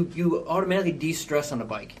de-stress. You automatically de-stress on a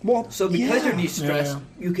bike. Well, so because you're de-stressed,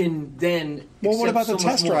 you can then. Well, what about the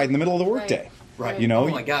test ride in the middle of the workday? Right. You know, oh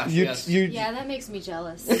my gosh, yeah, that makes me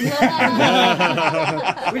jealous. We go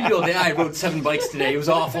there. I rode 7 bikes today. It was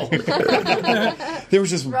awful. There was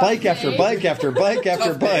just bike after bike after bike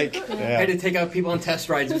after bike. Yeah. I had to take out people on test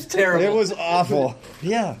rides. It was terrible. It was awful.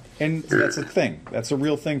 Yeah, and that's a thing. That's a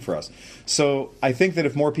real thing for us. So I think that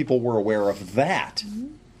if more people were aware of that,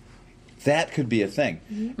 that could be a thing.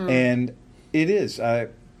 And it is.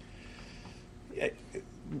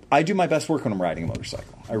 I do my best work when I'm riding a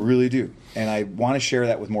motorcycle. I really do. And I want to share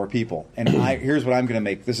that with more people. And here's what I'm going to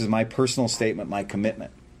make. This is my personal statement, my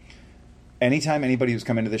commitment. Anytime anybody who's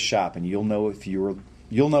come into this shop, and you'll know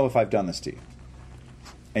if I've done this to you,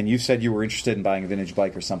 and you said you were interested in buying a vintage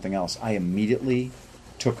bike or something else, I immediately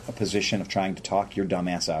took a position of trying to talk your dumb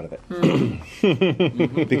ass out of it.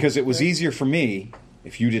 Because it was easier for me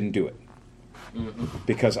if you didn't do it.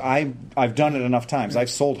 Because I've done it enough times. I've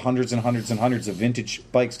sold hundreds and hundreds and hundreds of vintage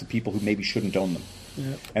bikes to people who maybe shouldn't own them.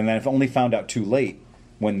 Yeah. And then I've only found out too late,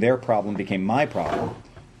 when their problem became my problem,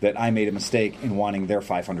 that I made a mistake in wanting their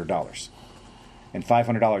 $500. And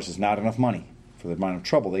 $500 is not enough money for the amount of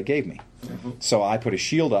trouble they gave me. So I put a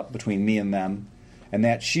shield up between me and them, and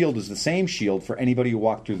that shield is the same shield for anybody who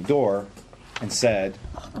walked through the door and said,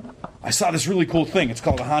 I saw this really cool thing. It's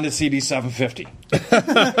called a Honda CB750.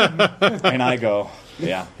 And I go,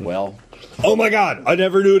 yeah, well. Oh, my God. I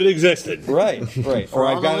never knew it existed. Right. For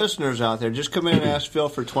all the listeners out there, just come in and ask Phil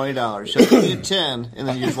for $20. He'll give you 10, and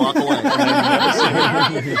then you just walk away.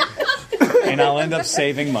 And I'll end up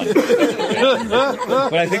saving money.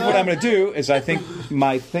 But I think what I'm going to do is, I think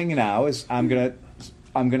my thing now is I'm going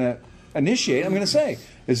to initiate, I'm going to say,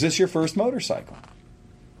 is this your first motorcycle?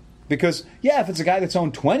 Because, yeah, if it's a guy that's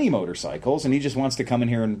owned 20 motorcycles and he just wants to come in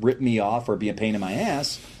here and rip me off or be a pain in my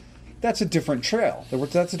ass, that's a different trail.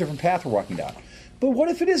 That's a different path we're walking down. But what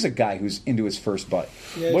if it is a guy who's into his first bike?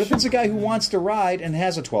 Yeah, What if it's a guy who wants to ride and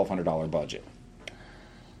has a $1,200 budget?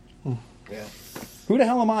 Yeah. Who the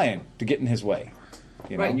hell am I to get in his way?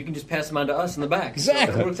 You know? Right, and you can just pass them on to us in the back.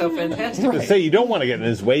 Exactly. So it works out fantastic. I was gonna say, you don't want to get in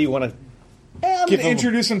his way. You want to I'm going to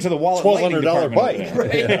introduce him to the Wallet Lightning $1,200 department over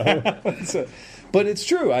bike. there. Right. But it's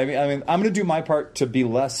true. I mean, I'm going to do my part to be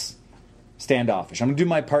less standoffish. I'm going to do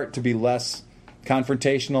my part to be less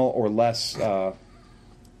confrontational or less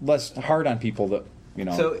hard on people that, you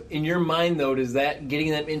know. So, in your mind, though, does that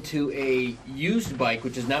getting them into a used bike,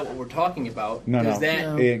 which is not what we're talking about, does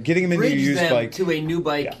that getting them into a bridge used them bike to a new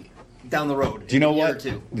bike down the road? Do you know in a year what?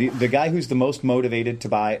 Or two? The guy who's the most motivated to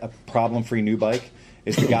buy a problem-free new bike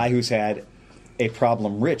is the guy who's had a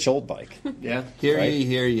problem-rich old bike. Yeah. Hear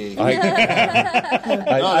ye. I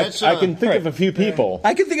can think of a few people.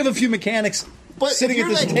 I can think of a few mechanics sitting at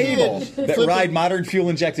this table that ride modern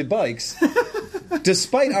fuel-injected bikes,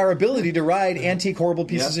 despite our ability to ride antique, horrible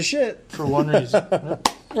pieces of shit. For one reason.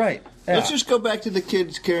 Right. Yeah. Let's just go back to the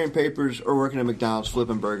kids carrying papers or working at McDonald's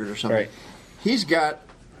flipping burgers or something. Right. He's got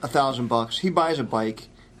 $1,000. He buys a bike,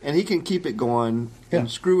 and he can keep it going and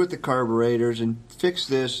screw with the carburetors and fix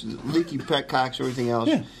this, leaky petcocks, everything else.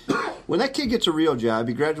 Yeah. When that kid gets a real job,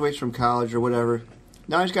 he graduates from college or whatever,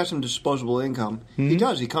 now he's got some disposable income. Mm-hmm. He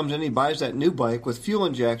does. He comes in, he buys that new bike with fuel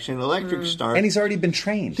injection, electric start. And he's already been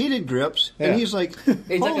trained. Heated grips. And he's like, Hey,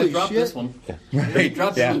 he's not going holy to drop shit. this one. Right. He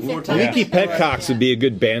drops Yeah. it 4 times. Leaky Petcocks would be a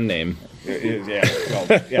good band name.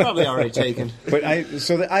 Probably already taken. But I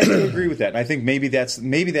do agree with that. And I think maybe that's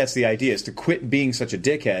the idea, is to quit being such a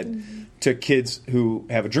dickhead to kids who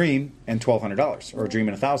have a dream and $1,200 or a dream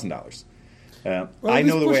and $1,000. I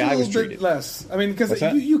know the way I was treated. Less. I mean, because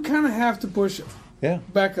that? you kind of have to push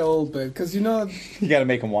back a little bit, because you got to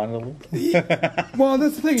make them want it a little. Well,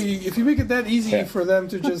 that's the thing. If you make it that easy for them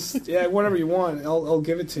to just whatever you want, I'll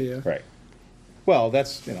give it to you. Right. Well,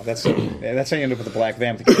 that's how you end up with a black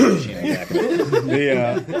van with a key machine in the back of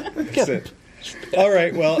it. That's it. All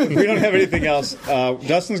right. Well, if we don't have anything else,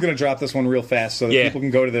 Dustin's going to drop this one real fast so that people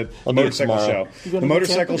can go to the motorcycle show. The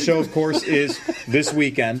motorcycle show, of course, is this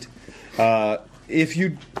weekend. If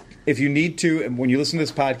you need to, when you listen to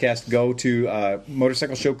this podcast, go to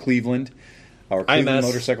Motorcycle Show Cleveland or Cleveland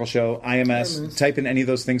Motorcycle Show, IMS. Type in any of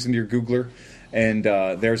those things into your Googler. And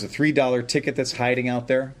there's a $3 ticket that's hiding out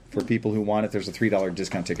there for people who want it. There's a $3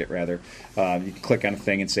 discount ticket, rather. You can click on a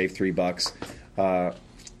thing and save $3.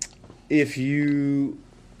 If you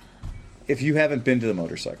haven't been to the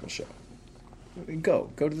motorcycle show, go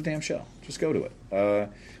to the damn show. Just go to it.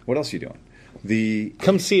 What else are you doing?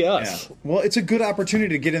 Come see us. Yeah. Well, it's a good opportunity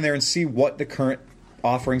to get in there and see what the current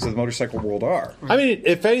offerings of the motorcycle world are. I mean,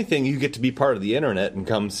 if anything, you get to be part of the internet and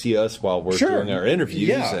come see us while we're doing our interviews.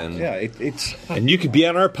 And you could be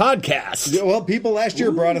on our podcast. Yeah, well, people last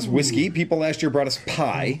year brought us whiskey. People last year brought us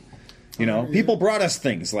pie. You know, people brought us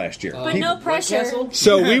things last year. But no pressure.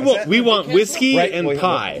 So we want whiskey and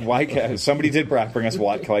pie. White Castle. Somebody did bring us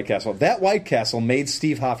White Castle. That White Castle made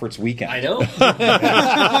Steve Hoffert's weekend. I know.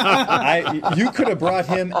 You could have brought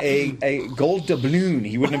him a gold doubloon.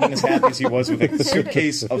 He wouldn't have been as happy as he was with a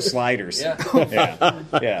suitcase of sliders.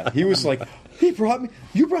 Yeah. He was like, you brought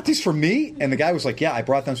these for me? And the guy was like, yeah, I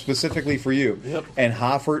brought them specifically for you. Yep. And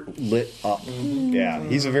Hoffert lit up. Yeah,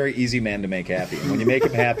 he's a very easy man to make happy. And when you make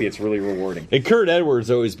him happy, it's really rewarding. And Kurt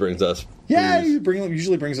Edwards always brings us he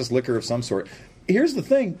usually brings us liquor of some sort. Here's the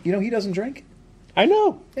thing, he doesn't drink. I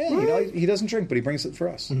know. Yeah, he doesn't drink, but he brings it for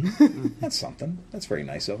us. That's something. That's very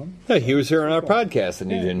nice of him. Hey, he was here on our podcast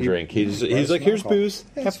and he didn't drink. He's like, here's booze.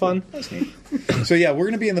 Have fun. That's neat. So yeah, we're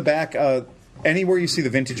going to be in the back. Anywhere you see the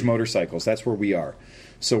vintage motorcycles, that's where we are.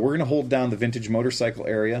 So we're going to hold down the vintage motorcycle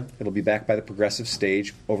area. It'll be back by the Progressive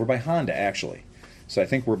stage, over by Honda, actually. So I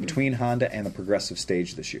think we're between Honda and the Progressive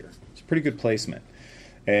stage this year. It's a pretty good placement.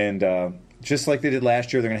 And just like they did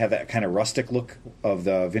last year, they're going to have that kind of rustic look of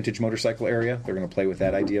the vintage motorcycle area. They're going to play with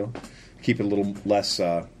that ideal. Keep it a little less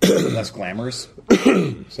less glamorous.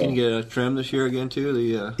 Can you get a trim this year again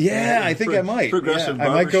too? I think I might. Progressive I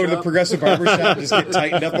might go to the Progressive Barbershop, just get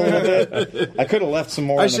tightened up a little bit. I could have left some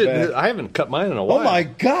more in the back. I haven't cut mine in a while. Oh my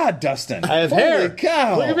God, Dustin! I have hair. Holy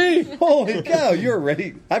cow! Look at me! Holy cow! You're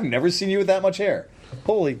ready. I've never seen you with that much hair.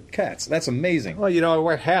 Holy cats! That's amazing. Well, I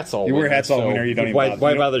wear hats all winter. You wear hats all winter. You don't even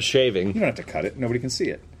why bother shaving? You don't have to cut it. Nobody can see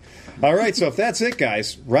it. All right. So if that's it,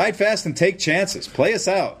 guys, ride fast and take chances. Play us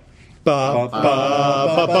out. No Michael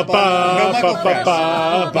Press.